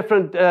other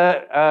different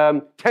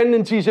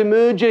tendencies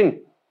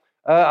emerging.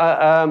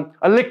 A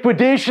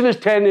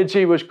liquidationist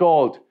tendency was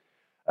called,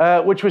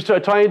 which was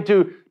trying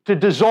to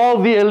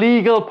dissolve the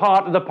illegal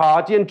part of the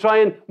party and try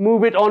and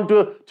move it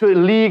onto a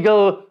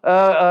legal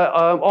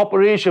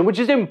operation, which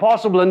is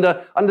impossible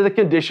under the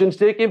conditions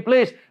taking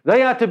place.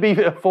 They had to be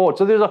fought.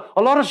 So there's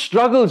a lot of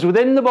struggles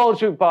within the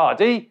Bolshevik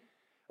Party.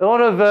 A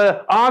lot of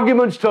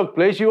arguments took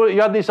place.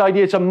 You had this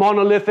idea it's a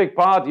monolithic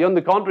party. On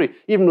the contrary,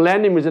 even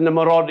Lenin was in the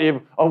minority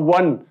of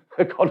one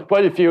on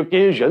quite a few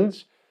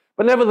occasions.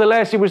 But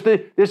nevertheless, it was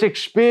this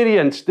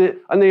experience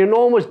and the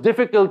enormous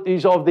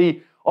difficulties of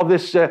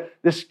this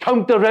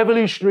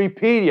counter-revolutionary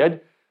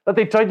period that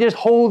they tried to just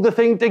hold the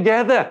thing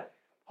together,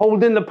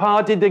 holding the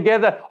party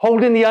together,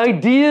 holding the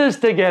ideas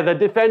together,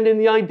 defending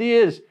the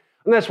ideas.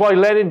 And that's why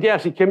Lenin,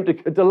 yes, he came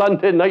to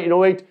London in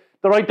 1908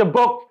 to write a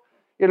book,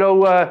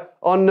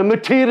 on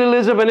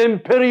materialism and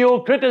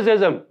imperial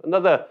criticism.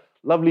 Another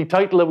lovely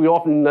title that we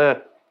often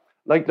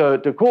like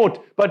to quote.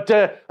 But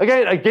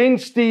again,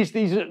 against these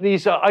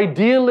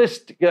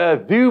idealist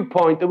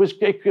viewpoint that was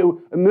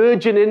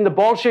emerging in the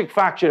Bolshevik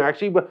faction,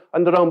 actually,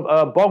 under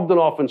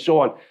Bogdanov and so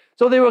on.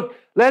 So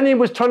Lenin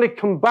was trying to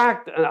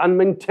combat and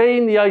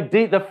maintain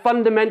the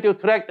fundamental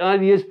correct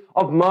ideas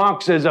of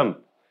Marxism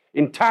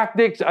in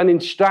tactics and in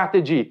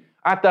strategy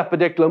at that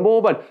particular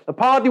moment. The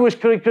party was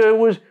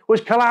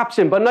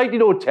collapsing. But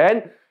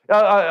 1910,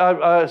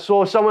 I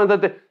saw someone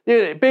that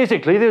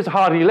basically there was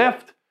hardly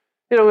left.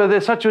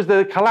 Such was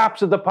the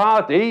collapse of the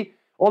party,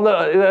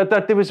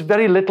 that there was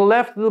very little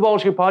left of the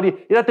Bolshevik Party.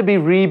 It had to be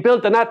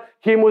rebuilt, and that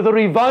came with a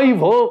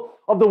revival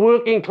of the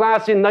working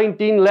class in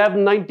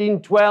 1911,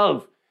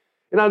 1912.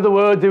 In other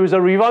words, there was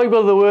a revival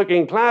of the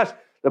working class.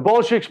 The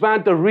Bolsheviks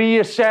began to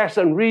reassess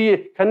and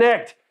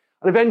reconnect,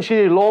 and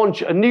eventually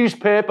launch a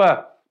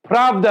newspaper,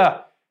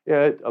 Pravda,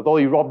 although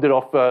he robbed it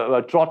off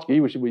Trotsky,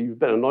 which we were a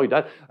bit annoyed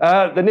at.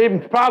 The name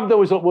Pravda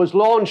was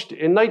launched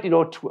in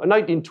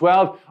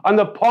 1912, and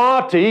the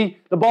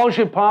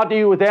Bolshevik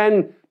Party, who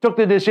then took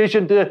the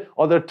decision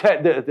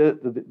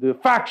the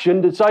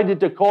faction decided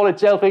to call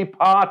itself a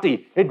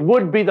party. It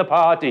would be the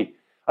party,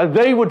 and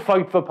they would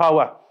fight for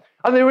power.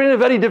 And they were in a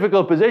very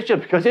difficult position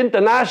because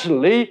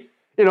internationally,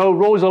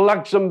 Rosa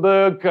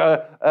Luxemburg,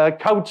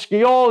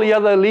 Kautsky, all the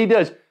other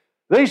leaders,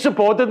 they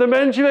supported the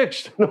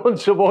Mensheviks. No one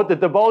supported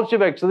the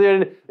Bolsheviks. So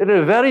they're in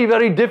a very,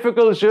 very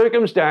difficult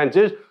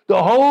circumstances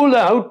to hold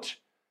out,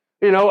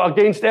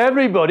 against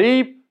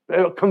everybody,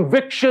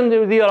 conviction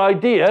of their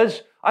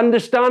ideas,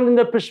 understanding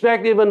the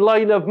perspective and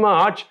line of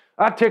march.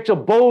 That takes a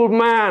bold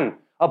man,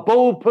 a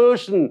bold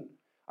person.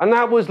 And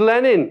that was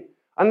Lenin.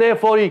 And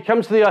therefore he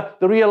comes to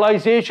the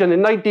realization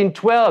in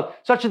 1912,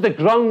 such as the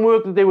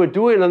groundwork that they were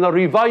doing and the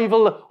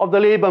revival of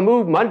the labor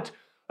movement,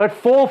 that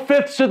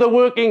 4/5 of the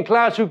working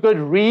class who could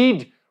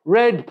read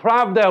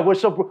Pravda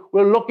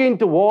were looking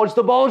towards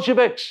the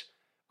Bolsheviks.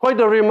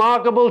 Quite a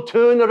remarkable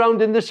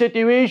turnaround in the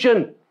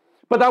situation.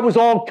 But that was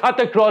all cut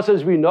across,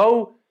 as we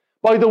know,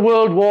 by the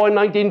World War in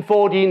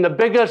 1914, the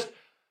biggest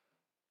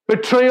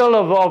betrayal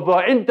of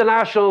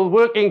international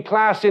working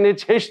class in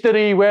its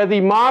history, where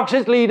the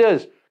Marxist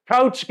leaders,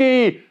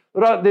 Kautsky,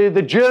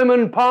 the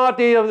German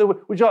party,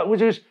 which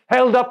was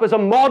held up as a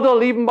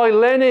model even by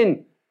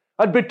Lenin,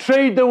 had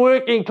betrayed the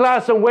working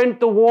class and went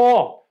to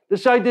war,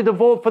 decided to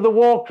vote for the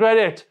war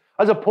credit,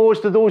 as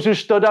opposed to those who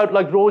stood out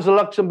like Rosa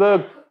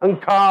Luxemburg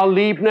and Karl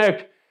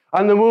Liebknecht.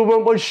 And the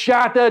movement was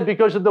shattered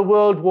because of the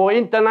World War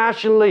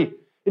internationally.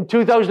 In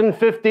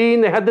 2015,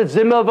 they had the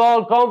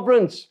Zimmerwald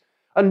Conference.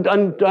 And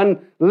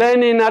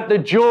Lenin had the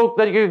joke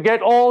that you could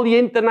get all the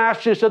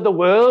internationalists of the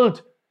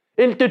world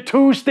into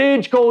 2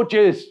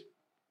 stagecoaches.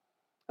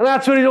 And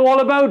that's what it's all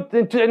about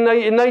in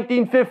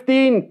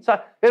 1915. So,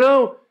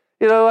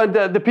 You know, and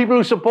the people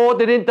who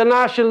supported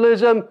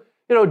internationalism,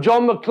 you know,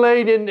 John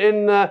Maclean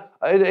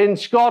in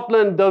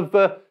Scotland, of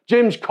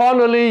James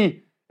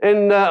Connolly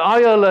in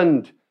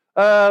Ireland.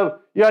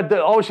 You had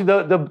obviously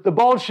the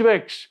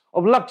Bolsheviks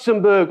of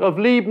Luxembourg, of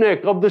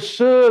Liebknecht, of the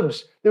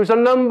Serbs. There was a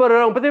number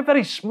around, but they're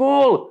very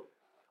small.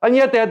 And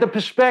yet they had the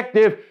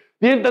perspective,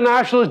 the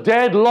International is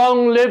dead,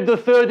 long live the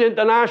Third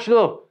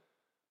International.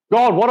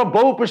 God, what a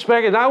bold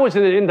perspective. That was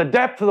in the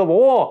depth of the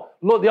war.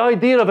 Look, the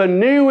idea of a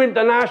new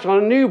international,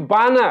 a new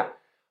banner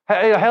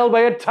held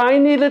by a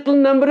tiny little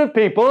number of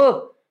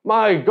people.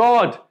 My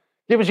God,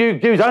 gives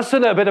us a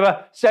bit of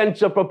a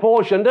sense of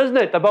proportion, doesn't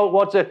it?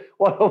 About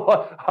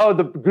how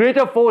the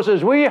greater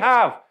forces we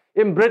have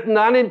in Britain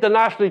and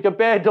internationally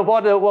compared to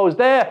what was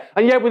there.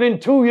 And yet within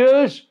 2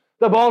 years,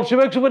 the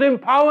Bolsheviks were in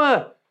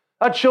power.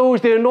 That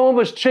shows the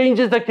enormous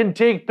changes that can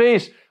take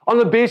place on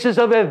the basis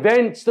of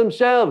events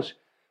themselves.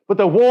 But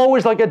the war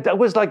was like a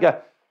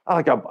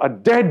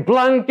dead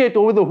blanket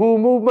over the whole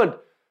movement.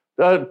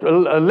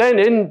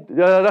 Lenin,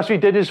 that's what he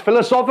did his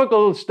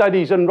philosophical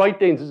studies and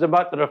writings, as a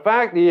matter of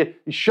fact. He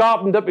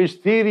sharpened up his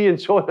theory and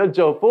so on and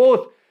so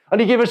forth.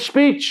 And he gave a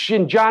speech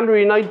in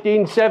January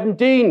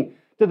 1917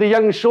 to the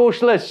young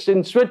socialists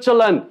in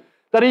Switzerland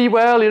that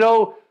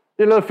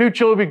the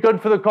future will be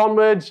good for the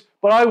comrades,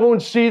 but I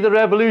won't see the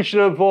revolution,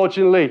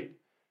 unfortunately.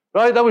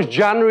 Right? That was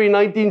January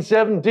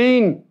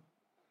 1917.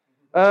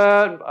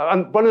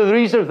 And one of the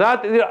reasons for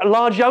that, they're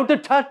largely out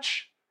of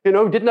touch. You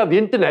know, didn't have the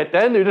internet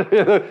then.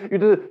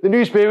 The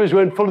newspapers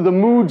weren't full of the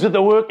moods of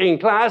the working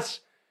class.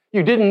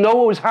 You didn't know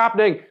what was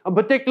happening. And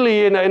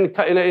particularly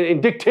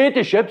in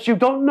dictatorships, you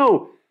don't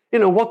know,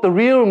 what the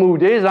real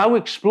mood is, how it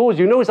explodes.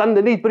 You know it's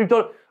underneath, but you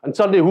don't. And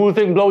suddenly the whole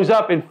thing blows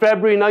up in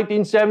February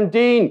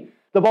 1917.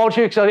 The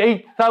Bolsheviks had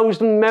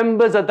 8,000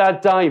 members at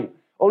that time.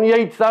 Only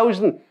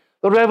 8,000.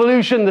 The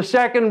revolution, the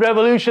second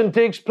revolution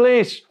takes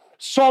place.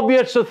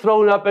 Soviets are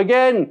thrown up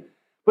again.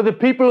 But the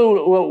people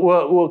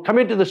who come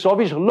into the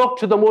Soviets look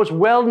to the most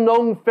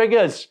well-known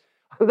figures.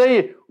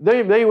 They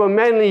were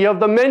many of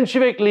the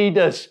Menshevik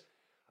leaders.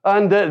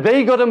 And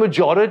they got a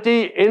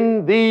majority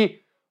in the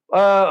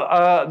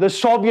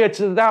Soviets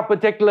at that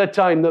particular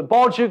time. The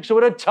Bolsheviks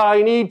were a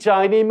tiny,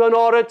 tiny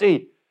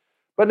minority.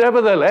 But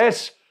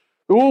nevertheless,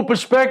 the whole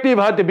perspective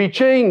had to be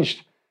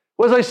changed.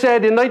 As I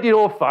said, in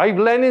 1905,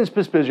 Lenin's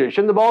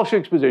position, the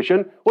Bolsheviks'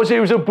 position, was it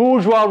was a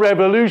bourgeois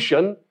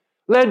revolution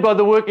led by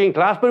the working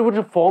class, but it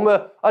would form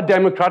a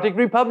democratic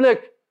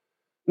republic.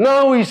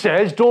 Now, he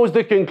says, towards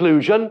the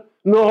conclusion,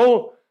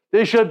 no,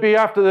 there should be,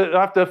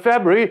 after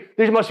February,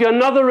 there must be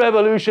another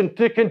revolution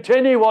to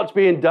continue what's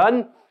being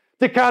done,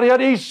 to carry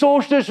out a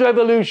socialist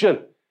revolution.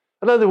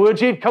 In other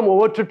words, he'd come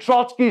over to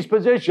Trotsky's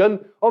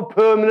position of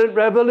permanent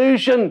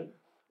revolution.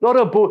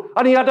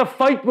 And he had to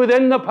fight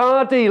within the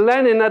party.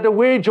 Lenin had to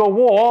wage a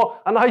war,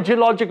 an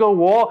ideological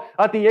war,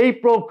 at the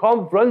April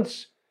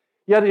conference.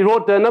 Yet he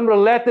wrote a number of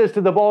letters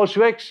to the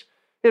Bolsheviks,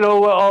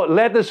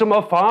 letters from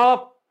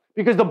afar,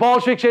 because the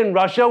Bolsheviks in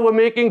Russia were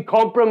making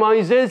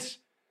compromises,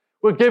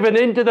 were giving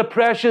in to the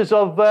pressures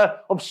of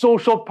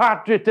social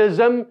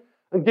patriotism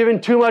and giving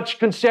too much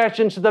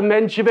concessions to the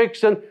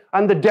Mensheviks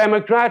and the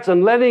Democrats.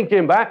 And Lenin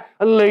came back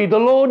and laid the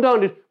law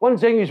down. One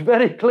thing is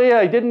very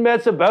clear, he didn't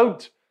mess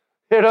about,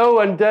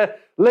 and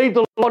laid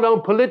the law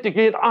down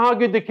politically and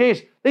argued the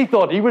case. They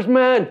thought he was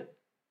mad.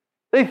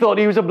 They thought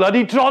he was a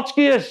bloody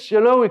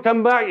Trotskyist. We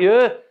come back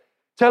here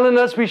telling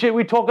us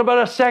we talk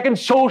about a second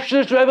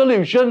socialist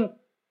revolution.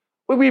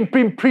 We've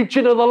been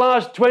preaching for the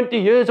last 20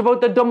 years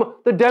about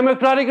the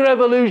democratic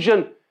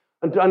revolution.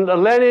 And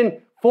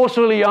Lenin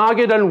forcefully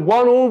argued and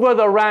won over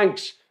the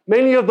ranks,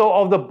 mainly of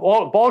the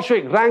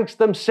Bolshevik ranks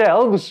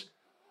themselves,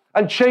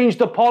 and changed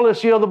the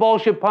policy of the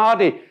Bolshevik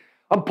party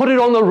and put it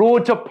on the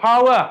road to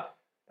power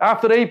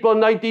after April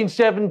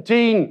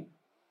 1917.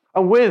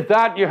 And with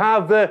that, you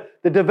have the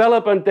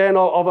development then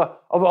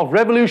of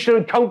revolution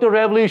and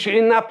counter-revolution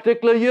in that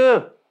particular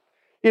year.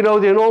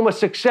 The enormous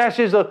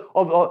successes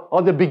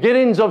or the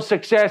beginnings of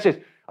successes.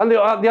 And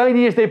the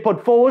ideas they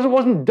put forward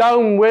wasn't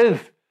down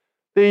with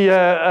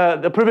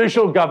the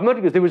provisional government,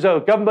 because there was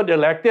a government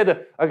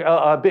elected,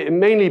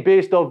 mainly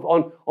based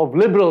of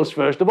liberals,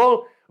 first of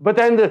all. But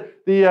then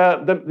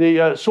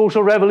the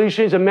social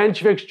revolutionaries and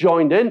Mensheviks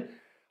joined in.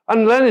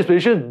 And Lenin's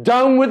position,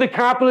 down with the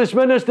capitalist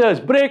ministers,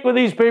 break with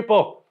these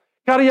people.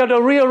 Carry out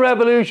a real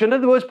revolution. In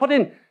other words,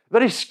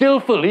 very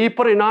skillfully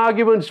putting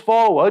arguments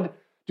forward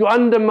to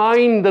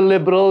undermine the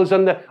liberals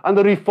and the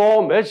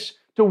reformists,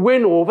 to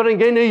win over and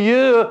gain a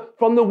ear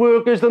from the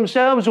workers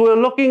themselves who are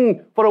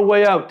looking for a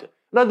way out.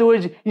 In other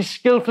words, he's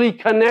skillfully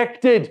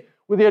connected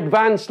with the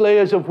advanced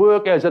layers of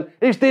workers. And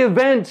it's the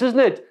events, isn't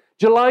it?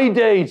 July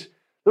days,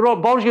 the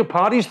Bolshevik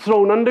party's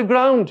thrown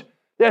underground.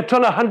 They're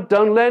trying to hunt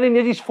down Lenin,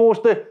 yet he's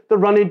forced to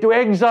run into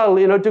exile,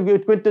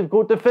 to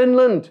go to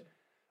Finland.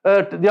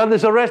 The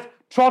others arrest.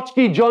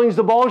 Trotsky joins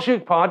the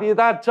Bolshevik party at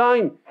that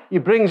time. He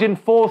brings in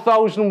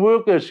 4,000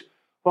 workers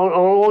from an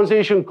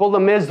organization called the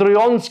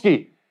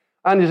Mezryonsky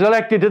and is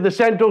elected to the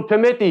Central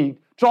Committee.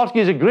 Trotsky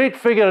is a great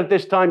figure at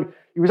this time.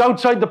 He was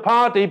outside the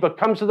party, but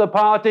comes to the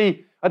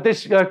party at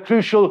this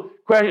crucial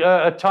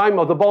time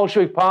of the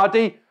Bolshevik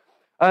Party.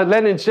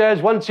 Lenin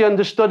says once he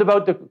understood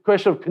about the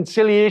question of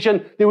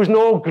conciliation, there was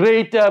no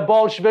greater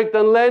Bolshevik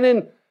than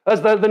Lenin,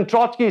 than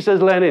Trotsky,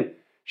 says Lenin.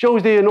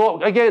 Shows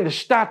again the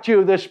statue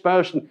of this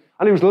person.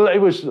 And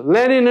it was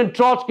Lenin and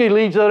Trotsky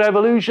leads the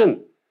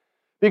revolution.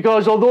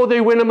 Because although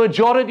they win a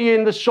majority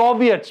in the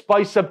Soviets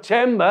by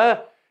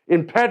September,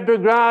 in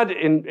Petrograd,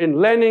 in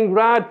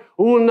Leningrad, a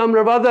whole number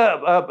of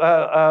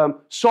other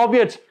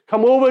Soviets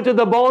come over to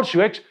the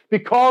Bolsheviks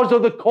because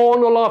of the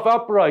Kornilov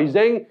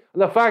uprising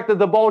and the fact that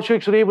the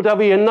Bolsheviks were able to have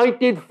a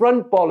united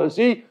front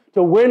policy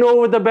to win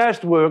over the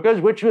best workers,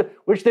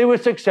 which they were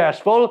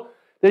successful.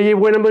 They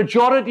win a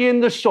majority in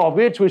the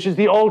Soviets, which is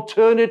the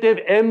alternative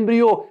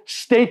embryo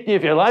state,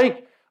 if you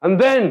like. And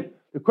then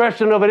the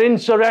question of an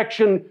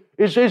insurrection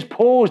is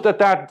posed at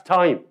that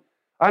time.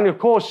 And of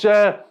course,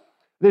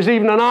 there's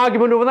even an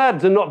argument over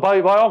that.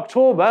 By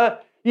October,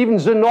 even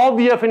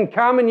Zinoviev and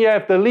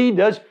Kamenev, the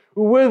leaders,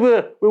 who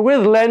were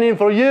with Lenin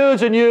for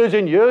years and years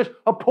and years,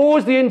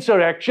 oppose the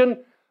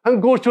insurrection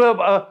and goes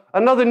to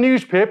another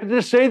newspaper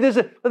to say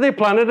that they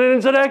planned an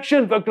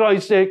insurrection, for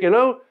Christ's sake, you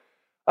know.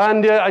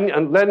 And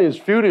Lenin's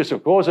furious,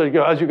 of course,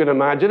 as you can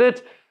imagine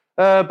it.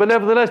 But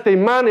nevertheless, they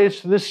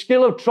managed, the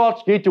skill of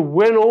Trotsky, to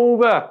win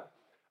over,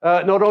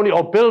 not only,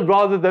 or build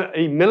rather,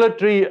 a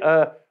military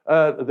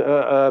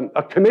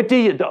a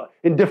committee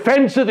in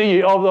defense of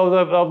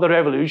the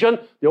revolution.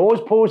 They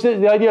always posed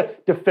the idea,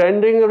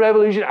 defending the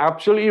revolution,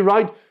 absolutely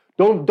right.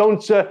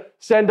 Don't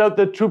send out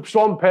the troops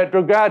from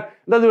Petrograd.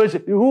 In other words,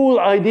 the whole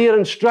idea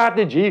and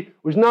strategy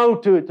was now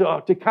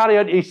to carry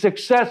out a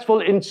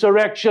successful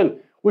insurrection,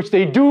 which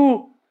they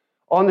do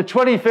on the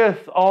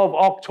 25th of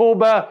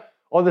October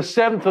or the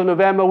 7th of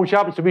November, which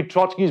happens to be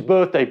Trotsky's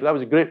birthday. That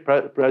was a great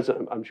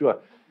present, I'm sure.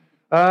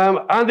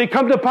 And they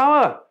come to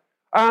power.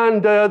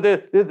 And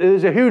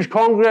there's a huge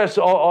congress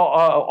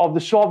of the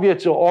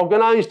Soviets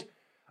organized.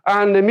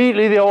 And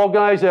immediately they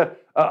organize a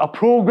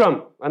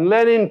program. And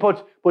Lenin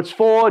puts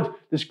forward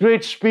this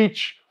great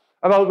speech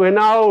about we're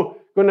now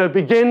going to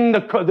begin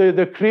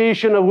the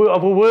creation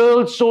of a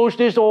world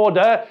socialist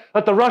order,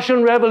 that the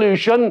Russian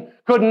Revolution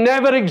could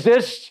never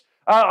exist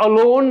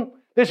alone.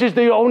 This is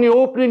the only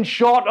opening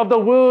shot of the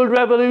world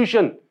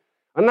revolution.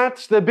 And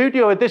that's the beauty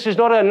of it. This is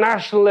not a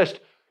nationalist,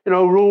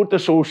 road to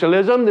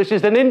socialism. This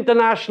is an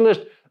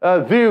internationalist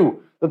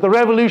view that the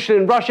revolution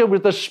in Russia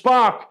was the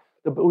spark.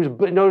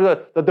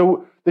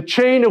 The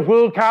chain of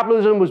world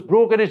capitalism was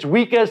broken at its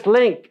weakest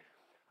link.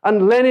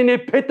 And Lenin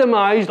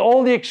epitomized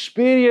all the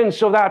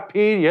experience of that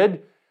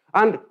period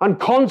and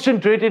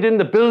concentrated in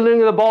the building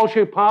of the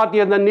Bolshevik Party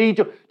and the need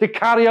to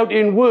carry out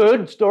in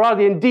words, or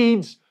rather in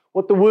deeds,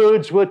 what the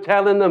words were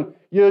telling them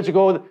years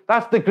ago.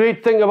 That's the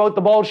great thing about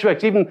the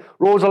Bolsheviks. Even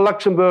Rosa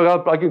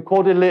Luxemburg, I can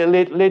quote it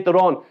later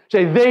on,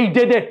 say they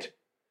did it.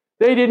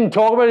 They didn't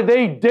talk about it,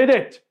 they did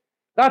it.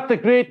 That's the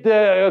great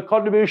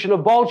contribution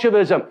of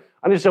Bolshevism.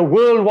 And it's a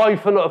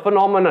worldwide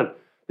phenomenon.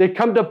 They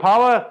come to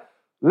power.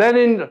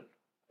 Lenin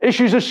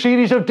issues a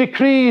series of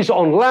decrees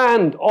on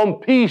land, on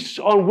peace,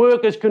 on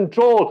workers'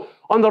 control,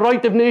 on the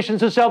right of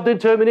nations to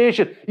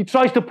self-determination. He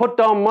tries to put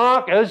down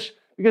markers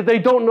because they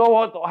don't know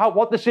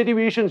what the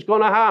situation is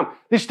going to have.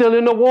 They're still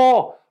in a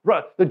war.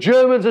 The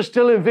Germans are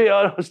still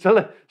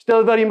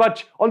very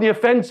much on the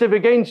offensive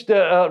against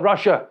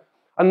Russia.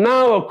 And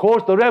now, of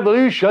course, the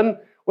revolution,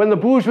 when the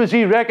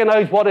bourgeoisie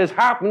recognize what has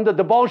happened, that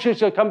the Bolsheviks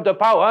have come to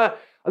power,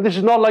 and this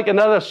is not like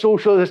another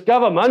socialist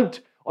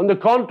government. On the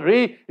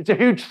contrary, it's a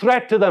huge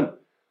threat to them.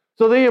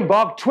 So they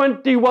embark.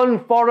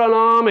 21 foreign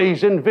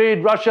armies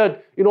invade Russia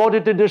in order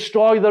to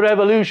destroy the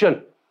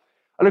revolution.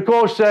 And of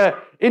course,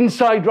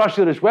 inside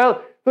Russia as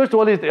well. First of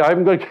all, it's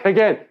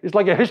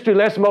like a history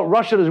lesson about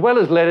Russia as well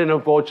as Lenin,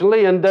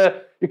 unfortunately, and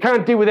you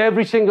can't deal with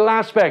every single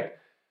aspect.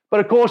 But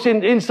of course,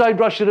 inside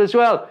Russia as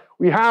well,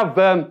 we have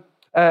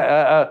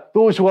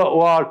those who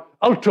are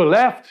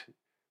ultra-left,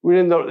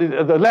 within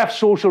the left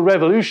social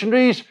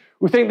revolutionaries,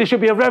 who think there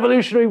should be a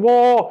revolutionary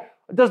war.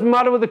 It doesn't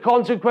matter what the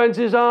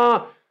consequences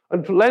are.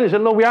 And Lenin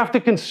said, no, we have to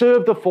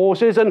conserve the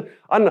forces and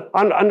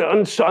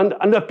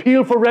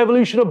appeal for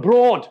revolution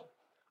abroad.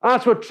 And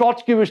that's what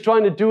Trotsky was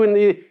trying to do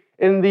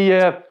in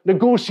the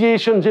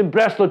negotiations in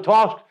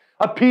Brest-Litovsk.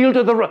 Appeal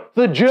to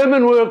the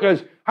German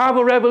workers, have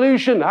a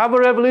revolution.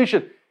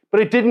 But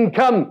it didn't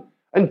come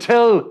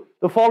until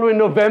the following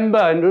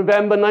November, in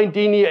November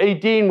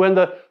 1918, when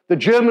the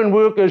German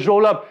workers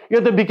roll up. You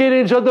had the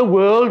beginnings of the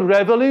world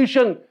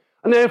revolution.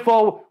 And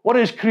therefore, what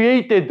is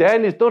created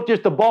then is not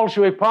just the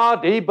Bolshevik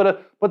Party,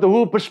 but the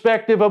whole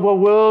perspective of a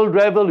world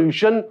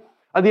revolution.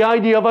 And the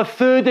idea of a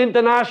third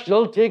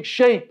international takes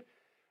shape.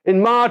 In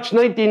March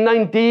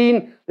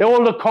 1919, they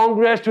hold a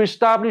Congress to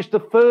establish the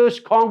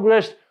first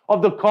Congress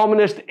of the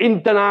Communist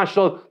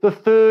International, the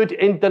Third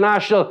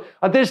International.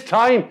 At this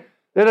time,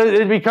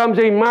 it becomes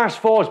a mass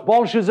force.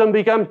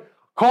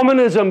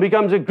 Communism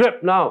becomes a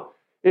grip now.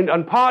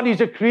 And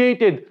parties are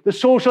created. The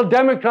Social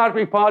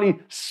Democratic Party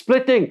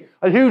splitting.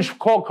 And huge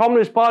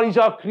communist parties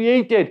are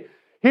created.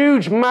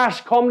 Huge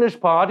mass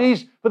communist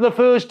parties, for the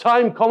first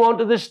time, come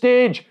onto the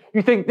stage.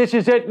 You think this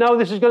is it now,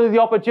 this is going to be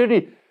the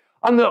opportunity.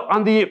 And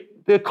the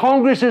the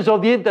congresses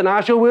of the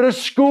International were a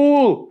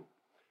school,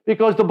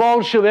 because the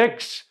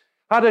Bolsheviks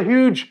had a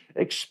huge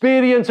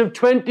experience of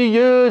 20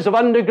 years of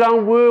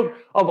underground work,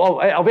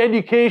 of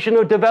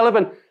educational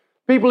development.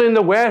 People in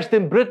the West,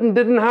 in Britain,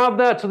 didn't have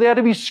that, so they had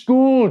to be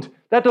schooled.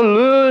 They had to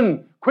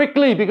learn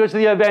quickly because of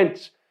the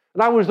events.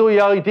 And that was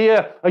the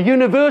idea. A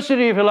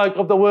university, if you like,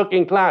 of the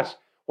working class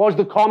was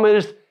the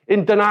Communist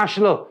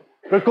International.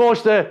 But of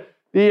course, the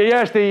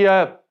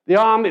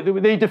army,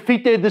 they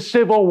defeated the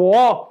Civil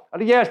War.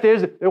 And yes,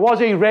 there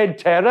was a Red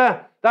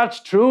Terror.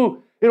 That's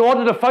true. In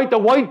order to fight the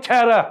White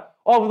Terror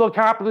of the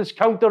capitalist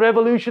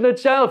counter-revolution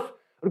itself.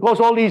 And of course,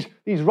 all these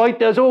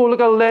writers, oh, look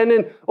at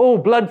Lenin, oh,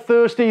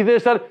 bloodthirsty,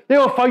 this, that. They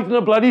were fighting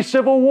a bloody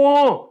civil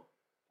war.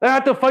 They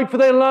had to fight for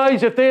their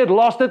lives. If they had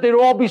lost it, they'd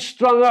all be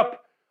strung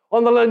up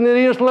on the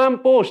nearest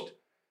lamppost.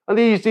 And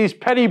these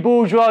petty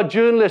bourgeois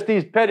journalists,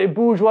 these petty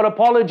bourgeois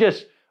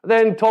apologists,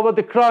 then talk about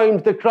the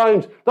crimes,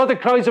 not the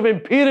crimes of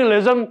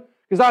imperialism,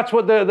 because that's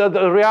what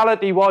the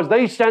reality was.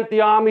 They sent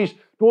the armies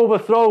to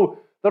overthrow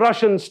the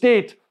Russian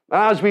state.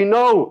 As we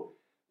know,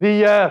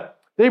 they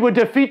were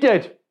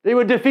defeated. They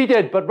were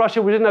defeated, but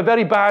Russia was in a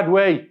very bad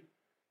way.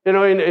 You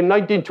know, in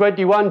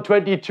 1921,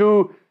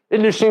 22,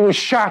 industry was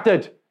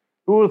shattered.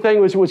 The whole thing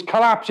was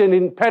collapsing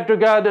in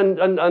Petrograd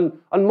and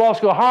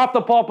Moscow. Half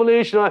the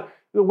population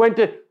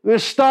were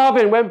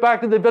starving, went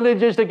back to the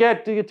villages to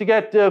get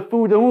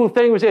food. The whole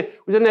thing was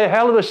in a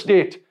hell of a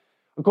state.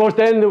 Of course,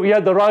 then we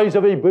had the rise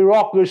of a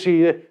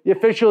bureaucracy. The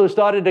officials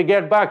started to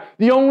get back.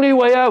 The only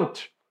way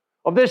out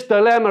of this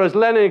dilemma, as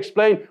Lenin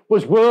explained,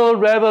 was world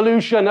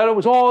revolution. And there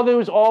was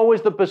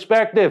always the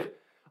perspective.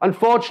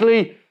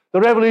 Unfortunately, the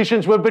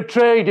revolutions were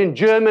betrayed in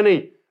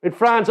Germany, in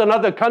France, and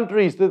other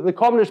countries. The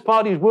communist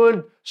parties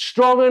weren't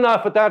strong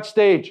enough at that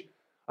stage.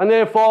 And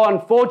therefore,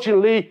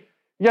 unfortunately,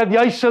 you had the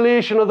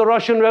isolation of the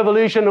Russian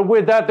Revolution, and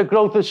with that, the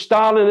growth of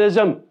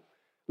Stalinism.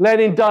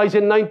 Lenin dies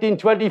in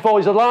 1924.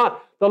 He's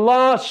the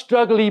last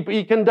struggle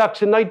he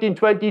conducts in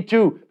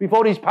 1922,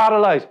 before he's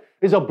paralyzed,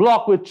 is a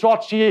block with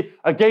Trotsky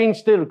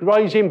against the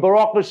rising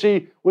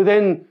bureaucracy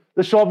within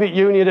the Soviet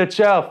Union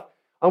itself,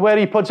 and where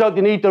he puts out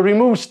the need to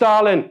remove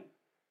Stalin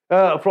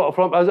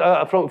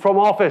from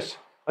office,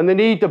 and the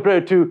need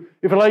to,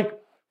 if you like,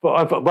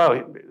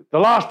 well, the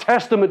last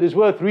testament is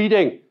worth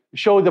reading to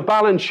show the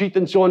balance sheet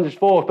and so on and so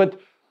forth. But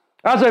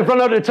as I've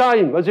run out of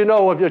time, as you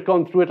know, I've just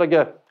gone through it like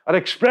an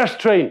express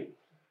train,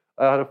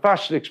 a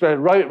fast express,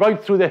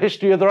 right through the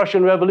history of the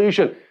Russian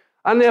Revolution.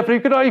 And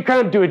therefore, you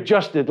can't do it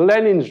justice.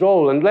 Lenin's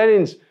role and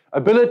Lenin's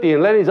ability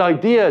and Lenin's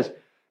ideas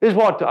is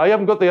what?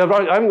 I've got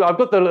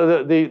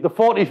the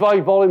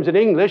 45 volumes in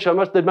English. I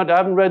must admit I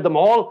haven't read them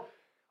all.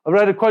 I've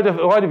read quite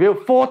a few.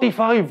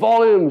 45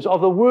 volumes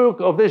of the work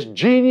of this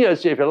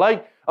genius, if you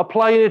like,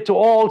 applying it to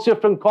all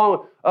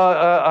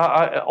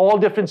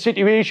different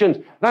situations.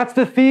 That's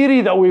the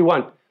theory that we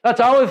want. That's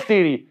our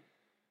theory.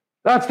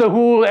 That's the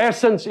whole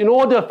essence. In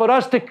order for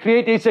us to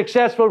create a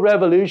successful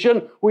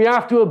revolution, we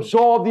have to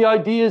absorb the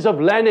ideas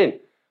of Lenin,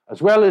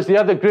 as well as the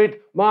other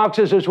great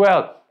Marxists as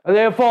well. And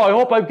therefore, I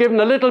hope I've given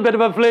a little bit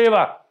of a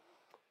flavor,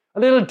 a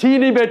little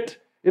teeny bit,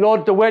 in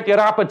order to whet your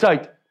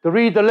appetite, to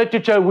read the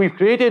literature we've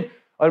created.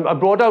 I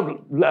brought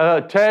out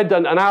Ted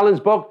and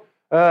Alan's book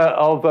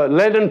of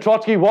Lenin and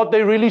Trotsky, what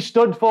they really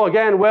stood for.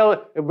 Again,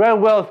 well, if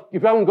you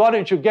haven't got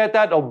it, you should get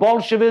that. Of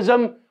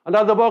Bolshevism,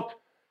 another book,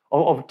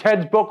 of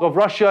Ted's book of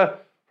Russia,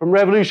 from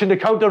revolution to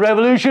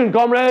counter-revolution.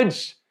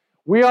 Comrades,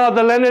 we are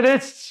the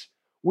Leninists.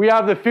 We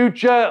have the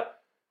future.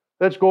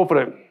 Let's go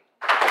for it.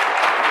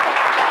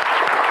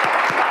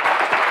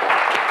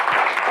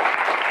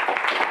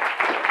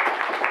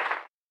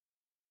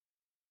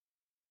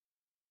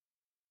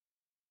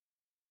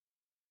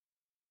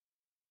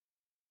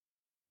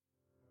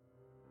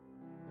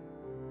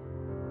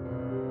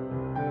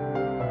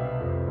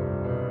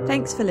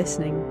 Thanks for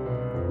listening.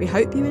 We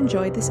hope you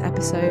enjoyed this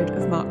episode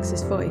of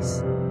Marx's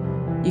Voice.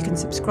 You can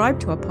subscribe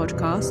to our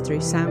podcast through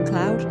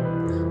SoundCloud,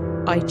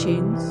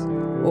 iTunes,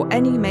 or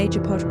any major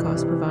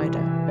podcast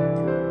provider,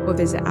 or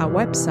visit our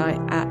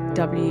website at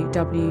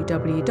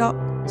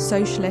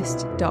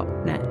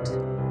www.socialist.net.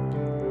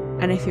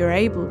 And if you're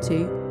able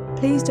to,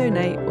 please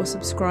donate or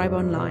subscribe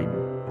online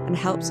and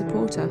help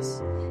support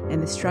us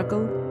in the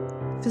struggle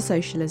for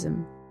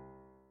socialism.